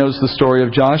 He knows the story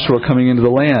of Joshua coming into the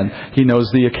land. He knows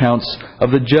the accounts of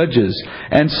the judges.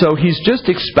 And so he's just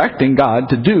expecting God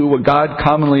to do what God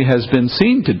commonly has been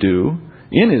seen to do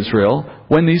in Israel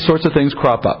when these sorts of things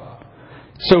crop up.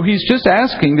 So he's just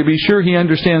asking to be sure he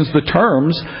understands the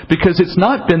terms, because it's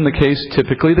not been the case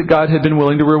typically that God had been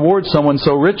willing to reward someone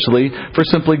so richly for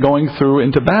simply going through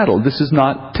into battle. This is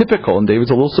not typical, and David's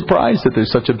a little surprised that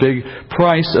there's such a big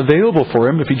price available for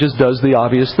him if he just does the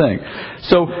obvious thing.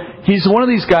 So he's one of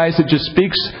these guys that just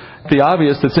speaks the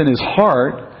obvious that's in his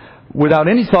heart without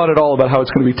any thought at all about how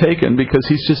it's going to be taken, because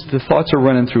the thoughts are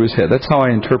running through his head. That's how I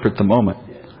interpret the moment.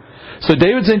 So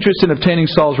David's interest in obtaining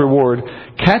Saul's reward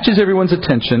catches everyone's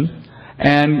attention,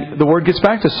 and the word gets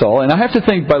back to Saul. And I have to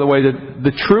think, by the way, that the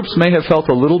troops may have felt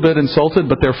a little bit insulted,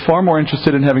 but they're far more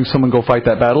interested in having someone go fight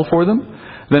that battle for them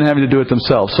than having to do it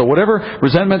themselves. So whatever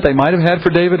resentment they might have had for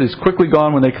David is quickly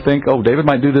gone when they think, oh, David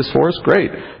might do this for us.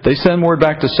 Great. They send word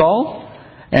back to Saul,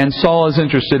 and Saul is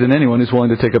interested in anyone who's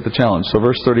willing to take up the challenge. So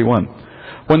verse 31.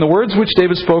 When the words which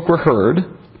David spoke were heard,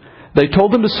 they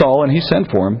told them to Saul, and he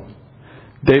sent for him.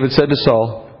 David said to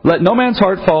Saul, let no man's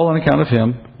heart fall on account of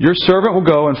him. Your servant will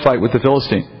go and fight with the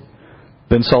Philistine.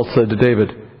 Then Saul said to David,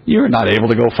 you are not able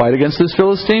to go fight against this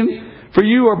Philistine, for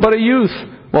you are but a youth,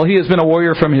 while he has been a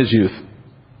warrior from his youth.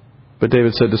 But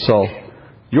David said to Saul,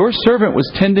 your servant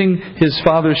was tending his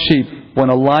father's sheep. When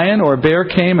a lion or a bear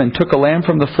came and took a lamb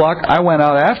from the flock, I went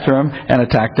out after him and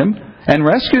attacked him and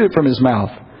rescued it from his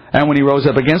mouth. And when he rose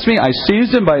up against me, I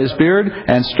seized him by his beard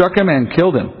and struck him and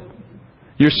killed him.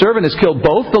 Your servant has killed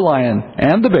both the lion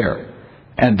and the bear,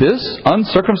 and this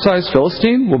uncircumcised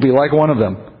Philistine will be like one of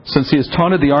them, since he has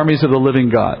taunted the armies of the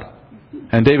living God.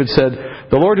 And David said,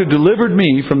 the Lord who delivered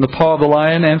me from the paw of the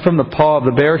lion and from the paw of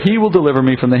the bear, He will deliver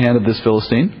me from the hand of this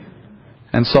Philistine.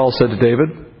 And Saul said to David,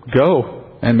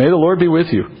 go, and may the Lord be with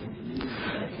you.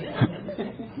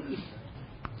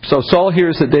 So Saul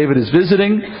hears that David is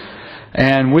visiting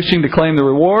and wishing to claim the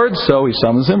reward, so he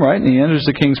summons him, right? And he enters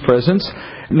the king's presence.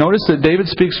 Notice that David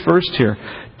speaks first here.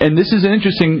 And this is an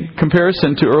interesting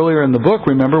comparison to earlier in the book,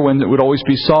 remember, when it would always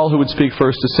be Saul who would speak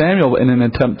first to Samuel in an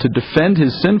attempt to defend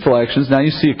his sinful actions. Now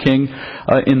you see a king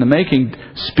in the making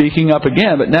speaking up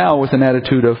again, but now with an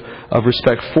attitude of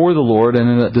respect for the Lord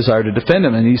and a desire to defend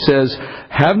him. And he says,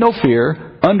 have no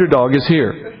fear, underdog is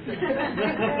here.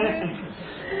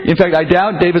 In fact, I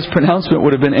doubt David's pronouncement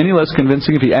would have been any less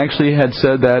convincing if he actually had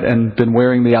said that and been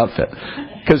wearing the outfit.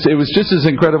 Because it was just as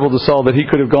incredible to Saul that he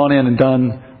could have gone in and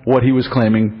done what he was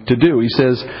claiming to do. He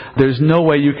says, there's no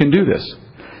way you can do this.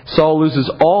 Saul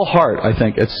loses all heart, I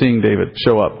think, at seeing David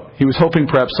show up. He was hoping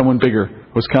perhaps someone bigger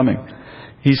was coming.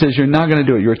 He says, you're not going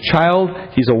to do it. You're a child.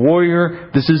 He's a warrior.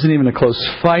 This isn't even a close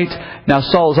fight. Now,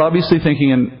 Saul is obviously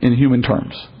thinking in human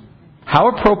terms. How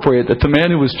appropriate that the man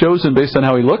who was chosen based on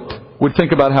how he looked would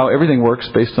think about how everything works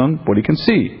based on what he can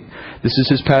see. This is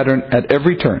his pattern at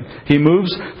every turn. He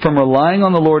moves from relying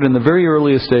on the Lord in the very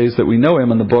earliest days that we know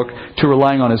him in the book to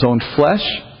relying on his own flesh.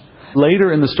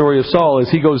 Later in the story of Saul,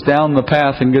 as he goes down the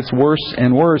path and gets worse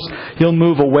and worse, he'll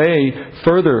move away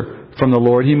further from the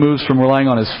Lord. He moves from relying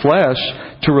on his flesh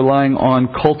to relying on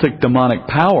cultic demonic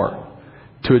power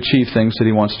to achieve things that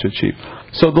he wants to achieve.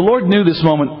 So the Lord knew this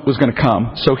moment was going to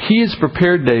come. So He has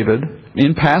prepared David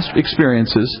in past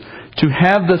experiences to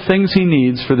have the things he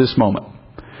needs for this moment.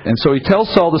 And so he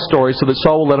tells Saul the story so that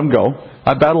Saul will let him go.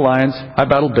 I battle lions, I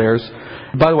battle bears.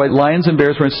 By the way, lions and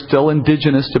bears were still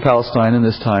indigenous to Palestine in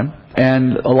this time.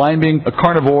 And a lion being a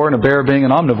carnivore and a bear being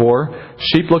an omnivore,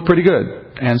 sheep look pretty good.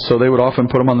 And so they would often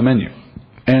put them on the menu.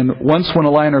 And once when a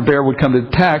lion or bear would come to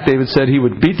attack, David said he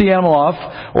would beat the animal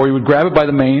off, or he would grab it by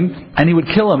the mane, and he would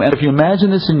kill him. And if you imagine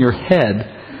this in your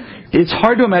head, it's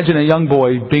hard to imagine a young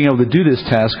boy being able to do this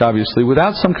task, obviously,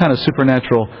 without some kind of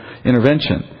supernatural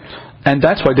intervention. And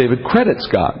that's why David credits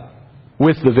God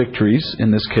with the victories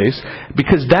in this case,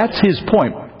 because that's his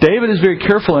point. David is very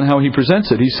careful in how he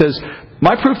presents it. He says,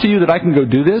 my proof to you that I can go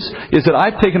do this is that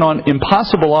I've taken on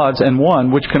impossible odds and won,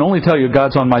 which can only tell you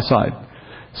God's on my side.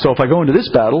 So if I go into this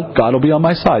battle, God will be on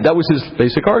my side. That was his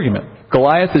basic argument.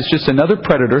 Goliath is just another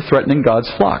predator threatening God's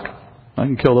flock. I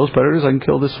can kill those predators, I can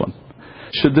kill this one.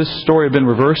 Should this story have been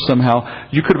reversed somehow,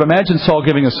 you could have imagined Saul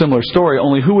giving a similar story,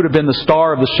 only who would have been the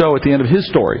star of the show at the end of his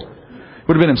story? It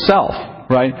would have been himself,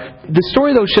 right? The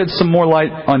story, though, sheds some more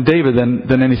light on David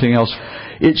than anything else.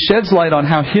 It sheds light on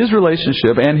how his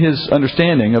relationship and his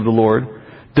understanding of the Lord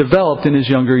developed in his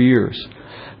younger years.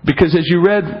 Because as you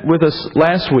read with us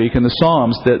last week in the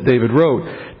Psalms that David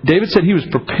wrote, David said he was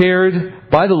prepared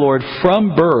by the Lord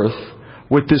from birth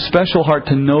with this special heart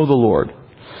to know the Lord.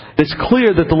 It's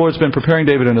clear that the Lord's been preparing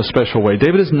David in a special way.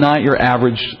 David is not your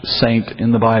average saint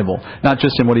in the Bible. Not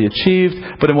just in what he achieved,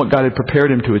 but in what God had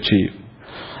prepared him to achieve.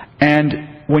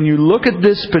 And when you look at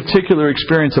this particular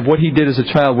experience of what he did as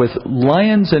a child with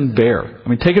lions and bear, I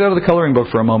mean, take it out of the coloring book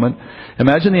for a moment.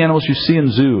 Imagine the animals you see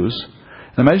in zoos.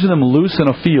 Imagine them loose in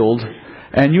a field,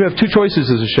 and you have two choices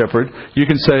as a shepherd. You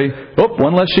can say, oh,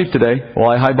 one less sheep today, while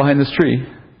I hide behind this tree.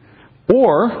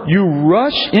 Or you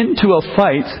rush into a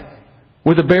fight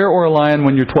with a bear or a lion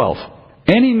when you're 12.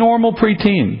 Any normal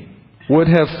preteen would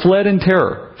have fled in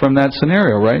terror from that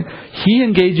scenario, right? He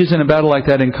engages in a battle like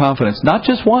that in confidence, not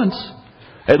just once,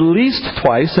 at least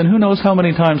twice, and who knows how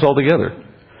many times altogether.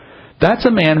 That's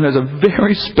a man who has a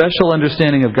very special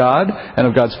understanding of God and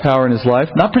of God's power in his life.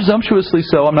 Not presumptuously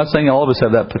so. I'm not saying all of us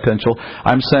have that potential.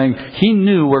 I'm saying he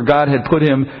knew where God had put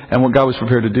him and what God was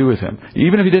prepared to do with him,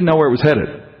 even if he didn't know where it was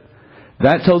headed.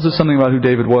 That tells us something about who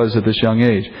David was at this young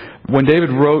age. When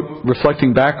David wrote,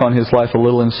 reflecting back on his life a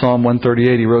little in Psalm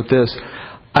 138, he wrote this,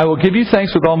 I will give you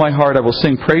thanks with all my heart. I will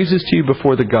sing praises to you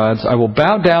before the gods. I will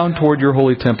bow down toward your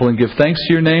holy temple and give thanks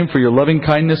to your name for your loving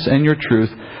kindness and your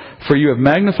truth. For you have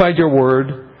magnified your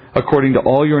word according to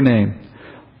all your name.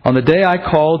 On the day I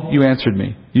called, you answered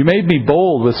me. You made me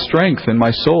bold with strength in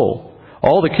my soul.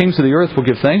 All the kings of the earth will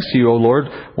give thanks to you, O Lord,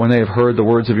 when they have heard the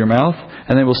words of your mouth.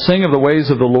 And they will sing of the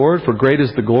ways of the Lord, for great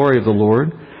is the glory of the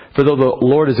Lord. For though the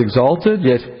Lord is exalted,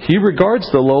 yet he regards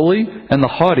the lowly, and the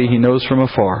haughty he knows from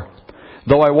afar.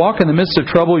 Though I walk in the midst of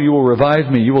trouble, you will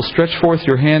revive me. You will stretch forth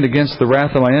your hand against the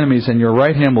wrath of my enemies, and your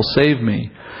right hand will save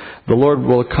me. The Lord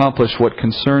will accomplish what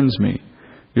concerns me.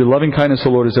 Your loving kindness, O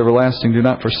Lord, is everlasting. Do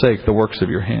not forsake the works of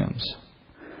your hands.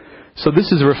 So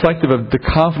this is reflective of the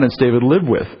confidence David lived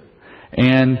with.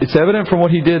 And it's evident from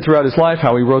what he did throughout his life,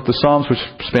 how he wrote the Psalms,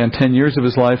 which spanned 10 years of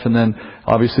his life, and then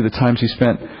obviously the times he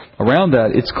spent around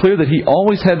that. It's clear that he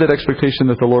always had that expectation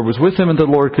that the Lord was with him and the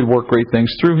Lord could work great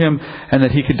things through him, and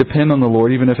that he could depend on the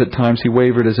Lord, even if at times he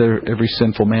wavered, as every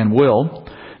sinful man will.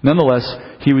 Nonetheless,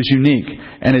 he was unique.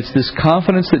 And it's this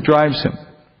confidence that drives him.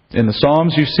 In the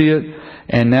Psalms you see it,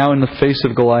 and now in the face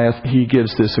of Goliath, he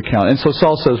gives this account. And so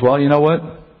Saul says, well, you know what?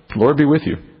 The Lord be with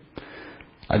you.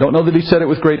 I don't know that he said it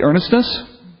with great earnestness,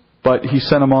 but he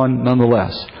sent him on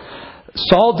nonetheless.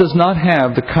 Saul does not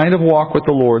have the kind of walk with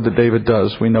the Lord that David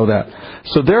does. We know that.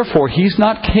 So therefore, he's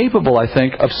not capable, I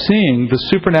think, of seeing the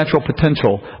supernatural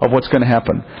potential of what's going to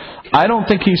happen. I don't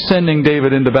think he's sending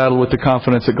David into battle with the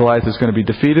confidence that Goliath is going to be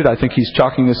defeated. I think he's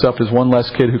chalking this up as one less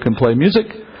kid who can play music.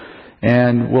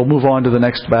 And we'll move on to the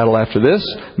next battle after this.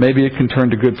 Maybe it can turn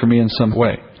to good for me in some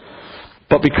way.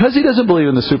 But because he doesn't believe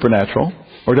in the supernatural,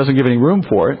 or doesn't give any room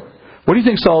for it, what do you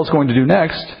think Saul is going to do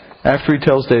next after he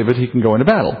tells David he can go into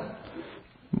battle?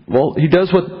 Well, he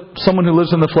does what someone who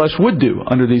lives in the flesh would do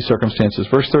under these circumstances.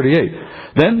 Verse 38.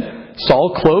 Then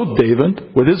Saul clothed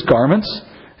David with his garments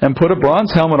and put a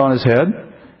bronze helmet on his head,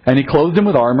 and he clothed him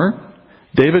with armor.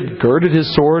 David girded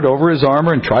his sword over his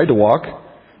armor and tried to walk,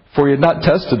 for he had not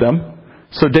tested them.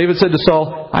 So David said to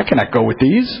Saul, I cannot go with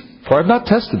these, for I have not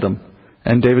tested them.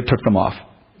 And David took them off.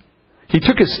 He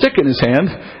took his stick in his hand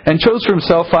and chose for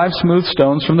himself 5 smooth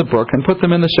stones from the brook and put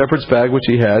them in the shepherd's bag which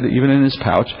he had, even in his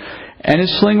pouch. And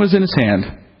his sling was in his hand,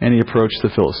 and he approached the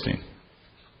Philistine.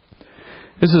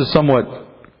 This is a somewhat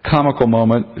comical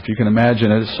moment, if you can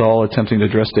imagine it, Saul attempting to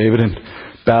dress David in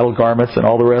battle garments and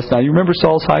all the rest. Now, you remember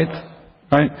Saul's height,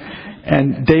 right?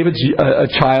 And David's a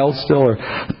child still, or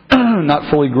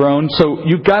not fully grown. So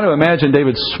you've got to imagine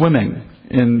David swimming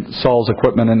in Saul's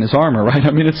equipment and his armor, right?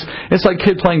 I mean, it's like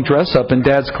kid playing dress up in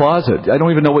Dad's closet. I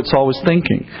don't even know what Saul was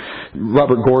thinking.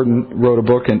 Robert Gordon wrote a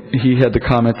book, and he had the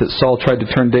comment that Saul tried to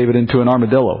turn David into an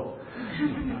armadillo.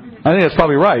 I think that's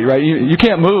probably right? You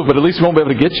can't move, but at least he won't be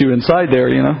able to get you inside there,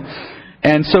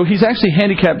 And so he's actually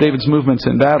handicapped David's movements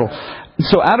in battle.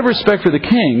 So out of respect for the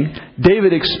king,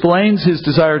 David explains his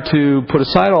desire to put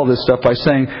aside all this stuff by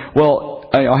saying, well,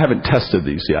 I haven't tested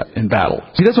these yet in battle.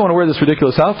 He doesn't want to wear this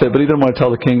ridiculous outfit, but he doesn't want to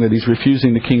tell the king that he's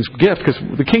refusing the king's gift, because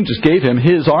the king just gave him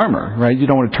his armor, right? You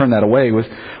don't want to turn that away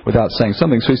without saying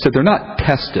something. So he said they're not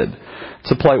tested.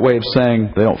 It's a polite way of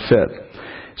saying they don't fit.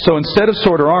 So instead of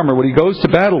sword or armor, what he goes to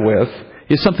battle with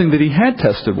is something that he had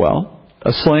tested well,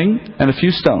 a sling and a few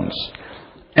stones.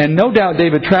 And no doubt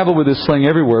David traveled with his sling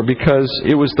everywhere because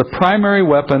it was the primary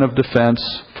weapon of defense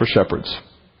for shepherds.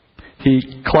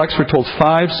 He collects, we're told,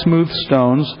 5 smooth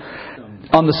stones.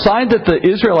 On the side that the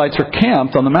Israelites are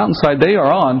camped, on the mountainside they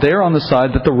are on the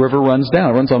side that the river runs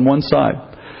down. It runs on one side.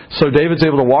 So David's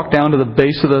able to walk down to the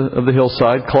base of the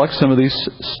hillside, collect some of these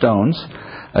stones.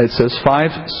 It says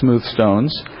 5 smooth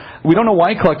stones. We don't know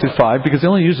why he collected 5, because he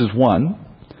only uses 1.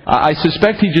 I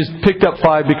suspect he just picked up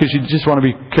 5 because you just want to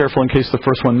be careful in case the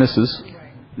first one misses.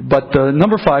 But the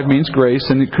number 5 means grace,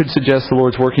 and it could suggest the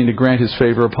Lord's working to grant His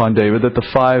favor upon David, that the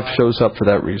 5 shows up for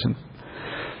that reason.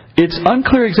 It's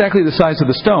unclear exactly the size of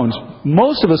the stones.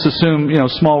 Most of us assume,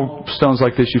 small stones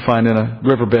like this you find in a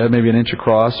riverbed, maybe an inch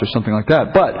across or something like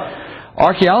that. But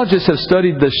archaeologists have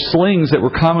studied the slings that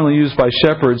were commonly used by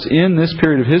shepherds in this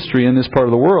period of history, in this part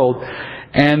of the world,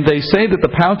 and they say that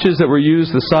the pouches that were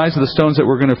used, the size of the stones that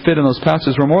were going to fit in those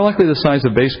pouches, were more likely the size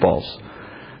of baseballs.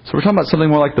 So we're talking about something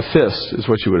more like the fist is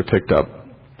what you would have picked up.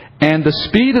 And the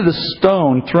speed of the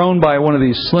stone thrown by one of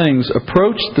these slings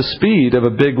approached the speed of a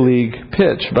big league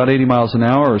pitch, about 80 miles an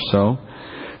hour or so.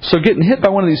 So getting hit by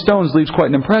one of these stones leaves quite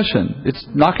an impression. It's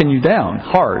knocking you down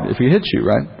hard if it hits you,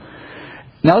 right?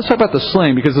 Now let's talk about the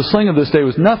sling, because the sling of this day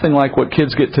was nothing like what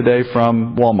kids get today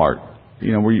from Walmart.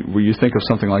 Where you think of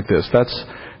something like this.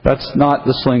 That's not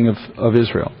the sling of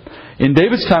Israel. In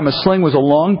David's time, a sling was a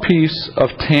long piece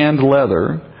of tanned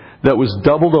leather that was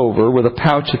doubled over with a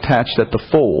pouch attached at the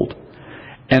fold.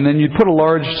 And then you'd put a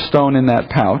large stone in that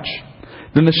pouch.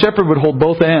 Then the shepherd would hold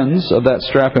both ends of that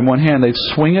strap in one hand. They'd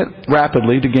swing it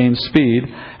rapidly to gain speed.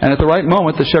 And at the right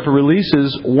moment, the shepherd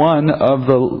releases one of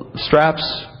the straps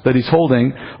that he's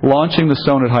holding, launching the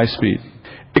stone at high speed.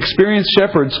 Experienced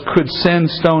shepherds could send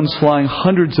stones flying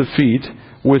hundreds of feet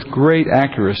with great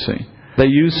accuracy. They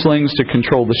used slings to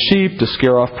control the sheep, to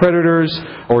scare off predators,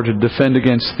 or to defend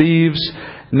against thieves.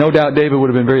 No doubt David would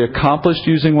have been very accomplished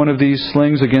using one of these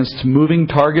slings against moving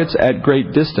targets at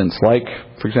great distance, like,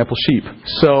 for example, sheep.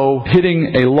 So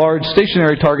hitting a large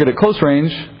stationary target at close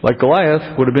range, like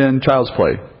Goliath, would have been child's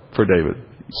play for David.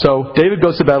 So David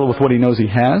goes to battle with what he knows he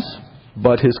has,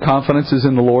 but his confidence is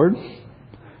in the Lord.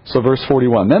 So verse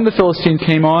 41, Then the Philistine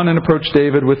came on and approached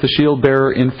David with the shield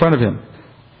bearer in front of him.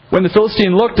 When the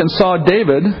Philistine looked and saw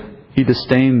David, he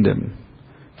disdained him,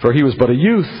 for he was but a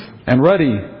youth and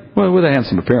ruddy, with a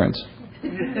handsome appearance.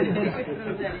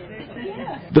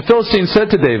 The Philistine said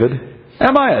to David,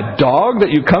 Am I a dog that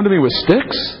you come to me with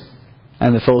sticks?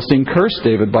 And the Philistine cursed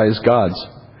David by his gods.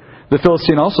 The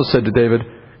Philistine also said to David,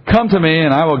 Come to me,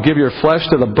 and I will give your flesh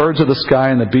to the birds of the sky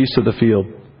and the beasts of the field.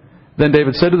 Then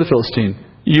David said to the Philistine,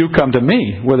 You come to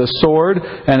me with a sword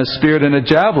and a spear and a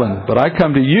javelin, but I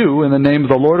come to you in the name of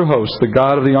the Lord of hosts, the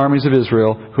God of the armies of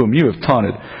Israel, whom you have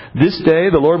taunted. This day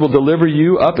the Lord will deliver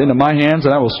you up into my hands,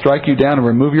 and I will strike you down and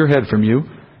remove your head from you.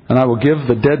 And I will give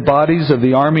the dead bodies of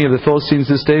the army of the Philistines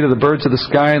this day to the birds of the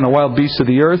sky and the wild beasts of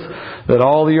the earth, that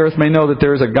all the earth may know that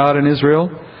there is a God in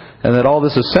Israel, and that all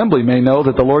this assembly may know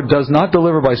that the Lord does not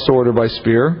deliver by sword or by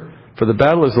spear, for the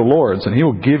battle is the Lord's, and He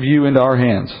will give you into our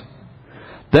hands.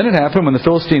 Then it happened, when the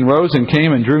Philistine rose and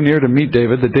came and drew near to meet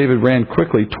David, that David ran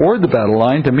quickly toward the battle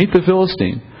line to meet the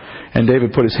Philistine. And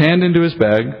David put his hand into his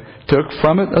bag, took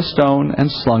from it a stone, and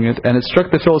slung it, and it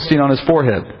struck the Philistine on his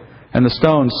forehead. And the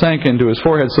stone sank into his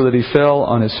forehead so that he fell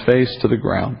on his face to the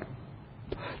ground.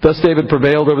 Thus David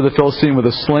prevailed over the Philistine with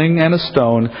a sling and a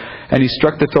stone, and he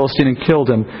struck the Philistine and killed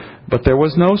him. But there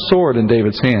was no sword in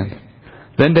David's hand.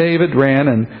 Then David ran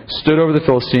and stood over the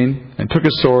Philistine, and took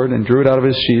his sword, and drew it out of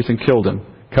his sheath, and killed him,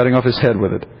 cutting off his head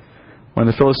with it. When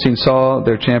the Philistines saw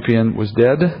their champion was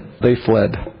dead, they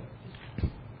fled.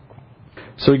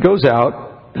 So he goes out.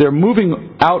 They're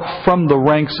moving out from the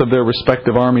ranks of their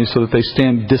respective armies so that they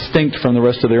stand distinct from the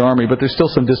rest of their army, but there's still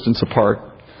some distance apart.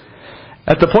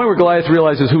 At the point where Goliath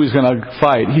realizes who he's going to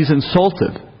fight, he's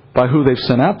insulted by who they've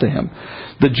sent out to him.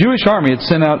 The Jewish army had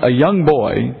sent out a young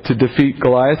boy to defeat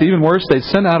Goliath. Even worse, they'd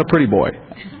sent out a pretty boy.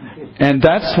 And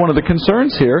that's one of the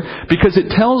concerns here, because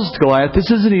it tells Goliath this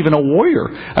isn't even a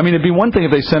warrior. I mean, it'd be one thing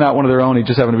if they sent out one of their own, he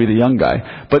just happened to be the young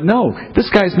guy. But no, this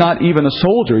guy's not even a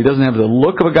soldier. He doesn't have the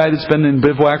look of a guy that's been in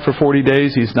bivouac for 40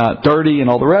 days. He's not dirty and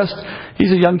all the rest.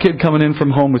 He's a young kid coming in from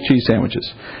home with cheese sandwiches.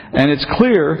 And it's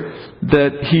clear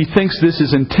that he thinks this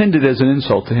is intended as an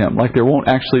insult to him, like there won't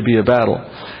actually be a battle.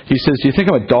 He says, do you think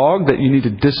I'm a dog that you need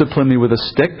to discipline me with a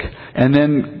stick? And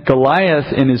then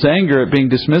Goliath, in his anger at being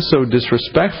dismissed so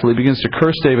disrespectfully, begins to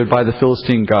curse David by the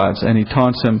Philistine gods. And he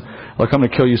taunts him, look, I'm going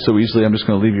to kill you so easily, I'm just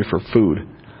going to leave you for food.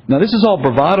 Now this is all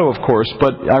bravado, of course,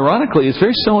 but ironically it's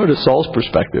very similar to Saul's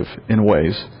perspective in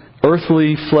ways.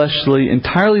 Earthly, fleshly,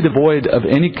 entirely devoid of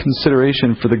any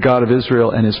consideration for the God of Israel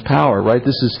and His power, right?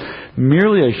 This is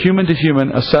merely a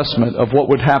human-to-human assessment of what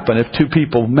would happen if two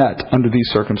people met under these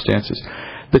circumstances.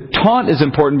 The taunt is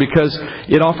important because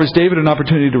it offers David an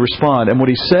opportunity to respond, and what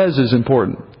he says is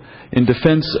important in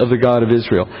defense of the God of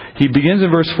Israel. He begins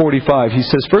in verse 45. He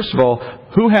says, first of all,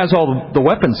 who has all the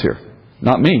weapons here?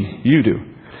 Not me. You do.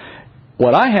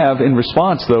 What I have in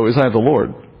response, though, is I have the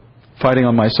Lord fighting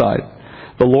on my side.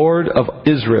 The Lord of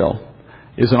Israel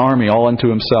is an army all unto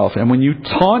Himself. And when you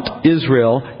taunt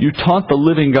Israel, you taunt the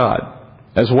living God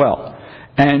as well.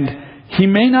 And He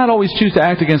may not always choose to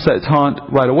act against that taunt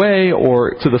right away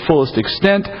or to the fullest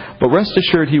extent, but rest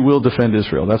assured He will defend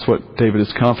Israel. That's what David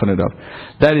is confident of.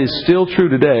 That is still true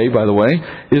today, by the way.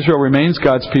 Israel remains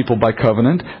God's people by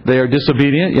covenant. They are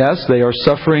disobedient, yes. They are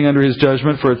suffering under His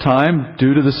judgment for a time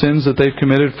due to the sins that they've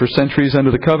committed for centuries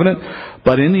under the covenant.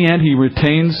 But in the end, He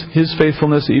retains His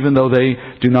faithfulness even though they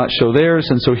do not show theirs,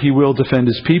 and so He will defend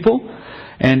His people.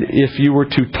 And if you were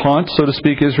to taunt, so to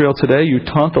speak, Israel today, you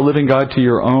taunt the living God to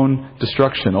your own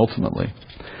destruction, ultimately.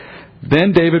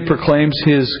 Then David proclaims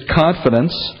his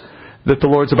confidence that the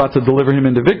Lord's about to deliver him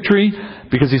into victory,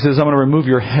 because he says, I'm going to remove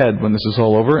your head when this is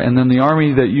all over, and then the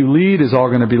army that you lead is all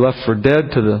going to be left for dead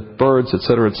to the birds,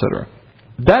 etc., etc.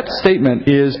 That statement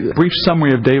is a brief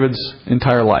summary of David's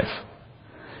entire life.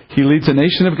 He leads a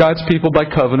nation of God's people by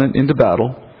covenant into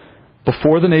battle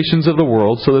before the nations of the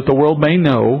world, so that the world may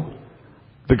know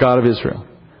the God of Israel.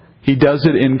 He does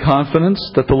it in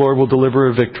confidence that the Lord will deliver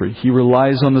a victory. He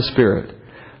relies on the Spirit.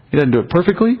 He doesn't do it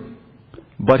perfectly,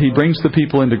 but He brings the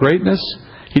people into greatness.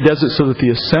 He does it so that the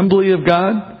assembly of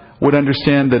God would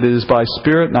understand that it is by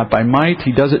Spirit, not by might.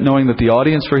 He does it knowing that the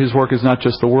audience for His work is not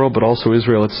just the world, but also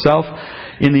Israel itself.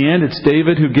 In the end, it's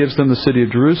David who gives them the city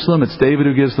of Jerusalem. It's David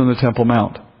who gives them the Temple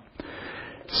Mount.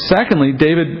 Secondly,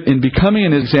 David, in becoming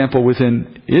an example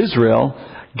within Israel,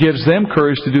 gives them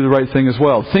courage to do the right thing as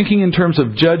well. Thinking in terms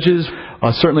of judges,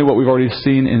 certainly what we've already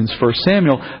seen in 1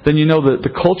 Samuel, then you know that the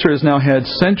culture has now had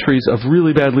centuries of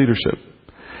really bad leadership.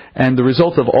 And the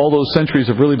result of all those centuries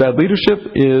of really bad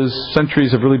leadership is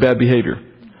centuries of really bad behavior.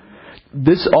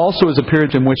 This also is a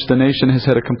period in which the nation has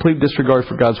had a complete disregard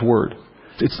for God's Word.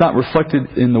 It's not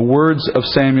reflected in the words of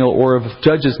Samuel or of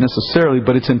judges necessarily,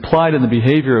 but it's implied in the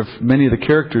behavior of many of the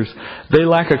characters. They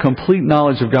lack a complete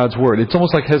knowledge of God's Word. It's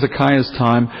almost like Hezekiah's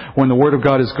time when the Word of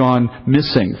God has gone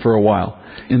missing for a while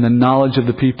in the knowledge of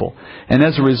the people. And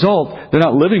as a result, they're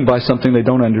not living by something they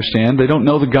don't understand. They don't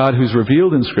know the God who's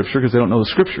revealed in Scripture because they don't know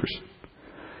the Scriptures.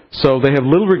 So they have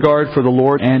little regard for the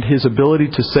Lord and His ability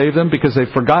to save them because they've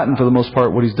forgotten for the most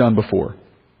part what He's done before.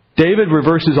 David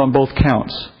reverses on both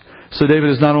counts. So David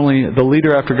is not only the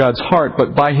leader after God's heart,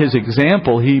 but by his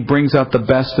example, he brings out the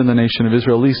best in the nation of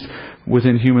Israel, at least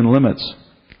within human limits.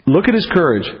 Look at his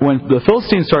courage. When the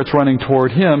Philistine starts running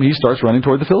toward him, he starts running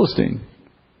toward the Philistine.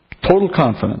 Total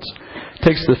confidence.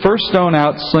 Takes the first stone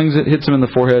out, slings it, hits him in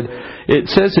the forehead. It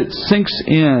says it sinks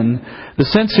in. The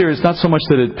sense here is not so much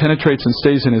that it penetrates and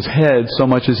stays in his head, so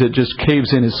much as it just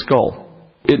caves in his skull.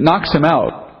 It knocks him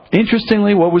out.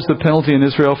 Interestingly, what was the penalty in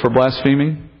Israel for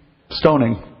blaspheming?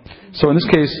 Stoning. So in this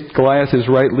case, Goliath is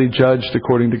rightly judged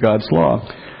according to God's law.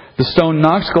 The stone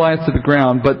knocks Goliath to the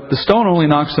ground, but the stone only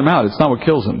knocks him out. It's not what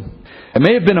kills him. It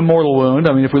may have been a mortal wound.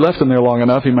 I mean, if we left him there long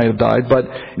enough, he might have died. But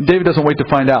David doesn't wait to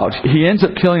find out. He ends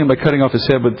up killing him by cutting off his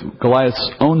head with Goliath's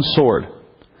own sword.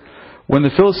 When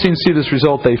the Philistines see this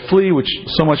result, they flee, which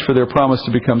so much for their promise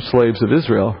to become slaves of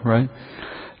Israel, right?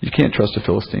 You can't trust a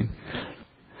Philistine.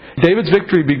 David's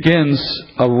victory begins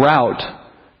a rout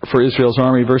for Israel's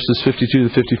army, verses 52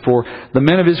 to 54. The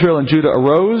men of Israel and Judah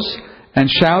arose and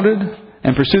shouted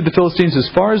and pursued the Philistines as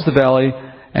far as the valley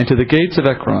and to the gates of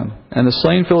Ekron. And the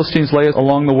slain Philistines lay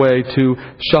along the way to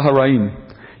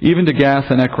Shaharaim, even to Gath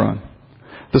and Ekron.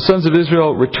 The sons of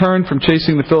Israel returned from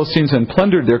chasing the Philistines and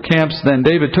plundered their camps. Then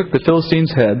David took the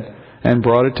Philistine's head and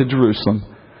brought it to Jerusalem.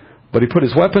 But he put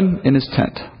his weapon in his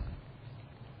tent.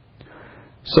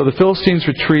 So the Philistines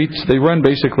retreat. They run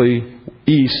basically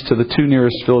east to the two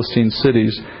nearest Philistine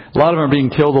cities. A lot of them are being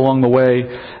killed along the way.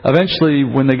 Eventually,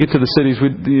 when they get to the cities,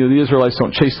 the Israelites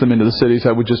don't chase them into the cities.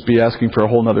 That would just be asking for a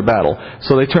whole other battle.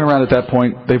 So they turn around at that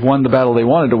point. They've won the battle they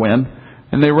wanted to win.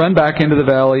 And they run back into the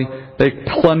valley. They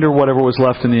plunder whatever was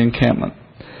left in the encampment.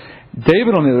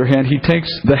 David, on the other hand, he takes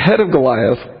the head of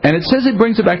Goliath, and it says he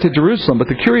brings it back to Jerusalem. But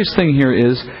the curious thing here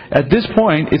is, at this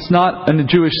point, it's not a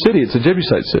Jewish city. It's a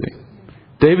Jebusite city.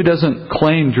 David doesn't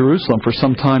claim Jerusalem for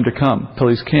some time to come, till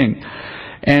he's king.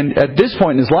 And at this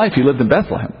point in his life, he lived in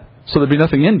Bethlehem. So there'd be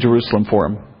nothing in Jerusalem for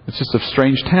him. It's just a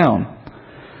strange town.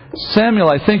 Samuel,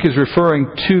 I think, is referring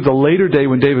to the later day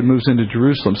when David moves into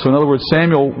Jerusalem. So in other words,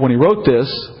 Samuel, when he wrote this,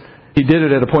 he did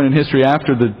it at a point in history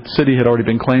after the city had already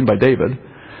been claimed by David.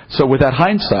 So with that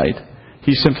hindsight,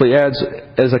 he simply adds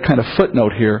as a kind of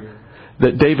footnote here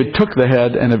that David took the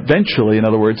head, and eventually, in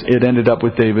other words, it ended up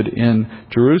with David in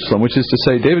Jerusalem, which is to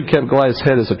say David kept Goliath's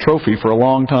head as a trophy for a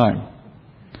long time.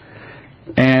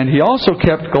 And he also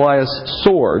kept Goliath's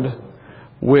sword,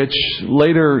 which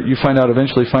later you find out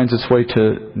eventually finds its way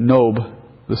to Nob,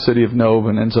 the city of Nob,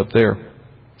 and ends up there.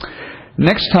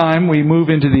 Next time, we move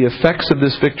into the effects of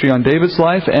this victory on David's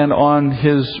life and on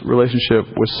his relationship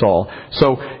with Saul.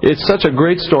 So it's such a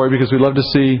great story because we love to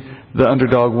see the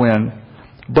underdog win.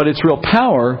 But its real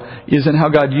power is in how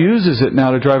God uses it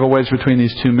now to drive a wedge between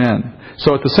these two men.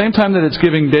 So at the same time that it's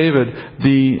giving David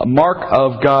the mark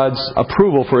of God's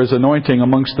approval for his anointing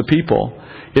amongst the people,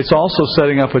 it's also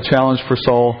setting up a challenge for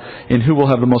Saul in who will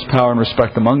have the most power and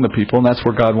respect among the people, and that's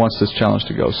where God wants this challenge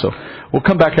to go. So we'll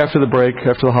come back after the break,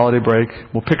 after the holiday break.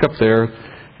 We'll pick up there.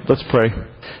 Let's pray.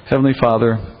 Heavenly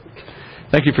Father,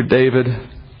 thank you for David,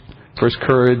 for his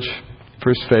courage, for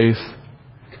his faith.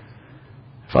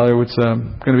 Father, it's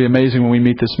going to be amazing when we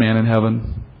meet this man in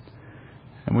heaven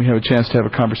and we have a chance to have a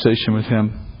conversation with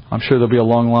him. I'm sure there'll be a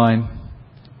long line.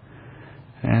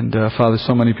 And Father,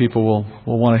 so many people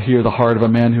will want to hear the heart of a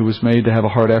man who was made to have a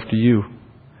heart after you.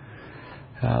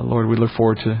 Lord, we look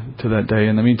forward to that day.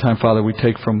 In the meantime, Father, we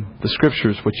take from the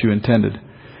Scriptures what you intended.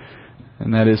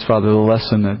 And that is, Father, the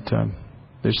lesson that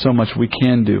there's so much we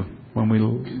can do when we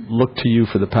look to you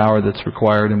for the power that's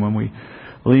required and when we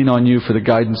lean on you for the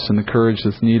guidance and the courage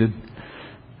that's needed.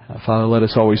 Father, let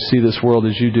us always see this world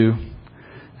as you do,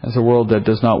 as a world that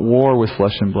does not war with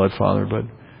flesh and blood, Father, but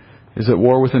is at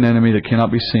war with an enemy that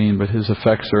cannot be seen, but his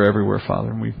effects are everywhere, Father.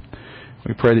 And we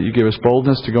pray that you give us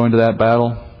boldness to go into that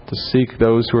battle, to seek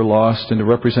those who are lost, and to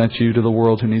represent you to the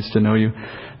world who needs to know you.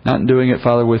 Not in doing it,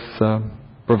 Father, with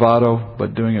bravado,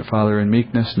 but doing it, Father, in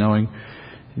meekness, knowing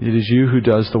it is you who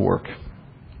does the work.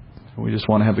 We just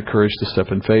want to have the courage to step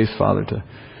in faith, Father,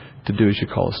 to do as you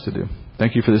call us to do.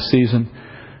 Thank you for this season.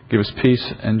 Give us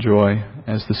peace and joy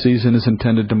as the season is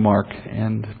intended to mark,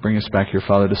 and bring us back here,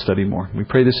 Father, to study more. We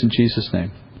pray this in Jesus'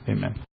 name. Amen.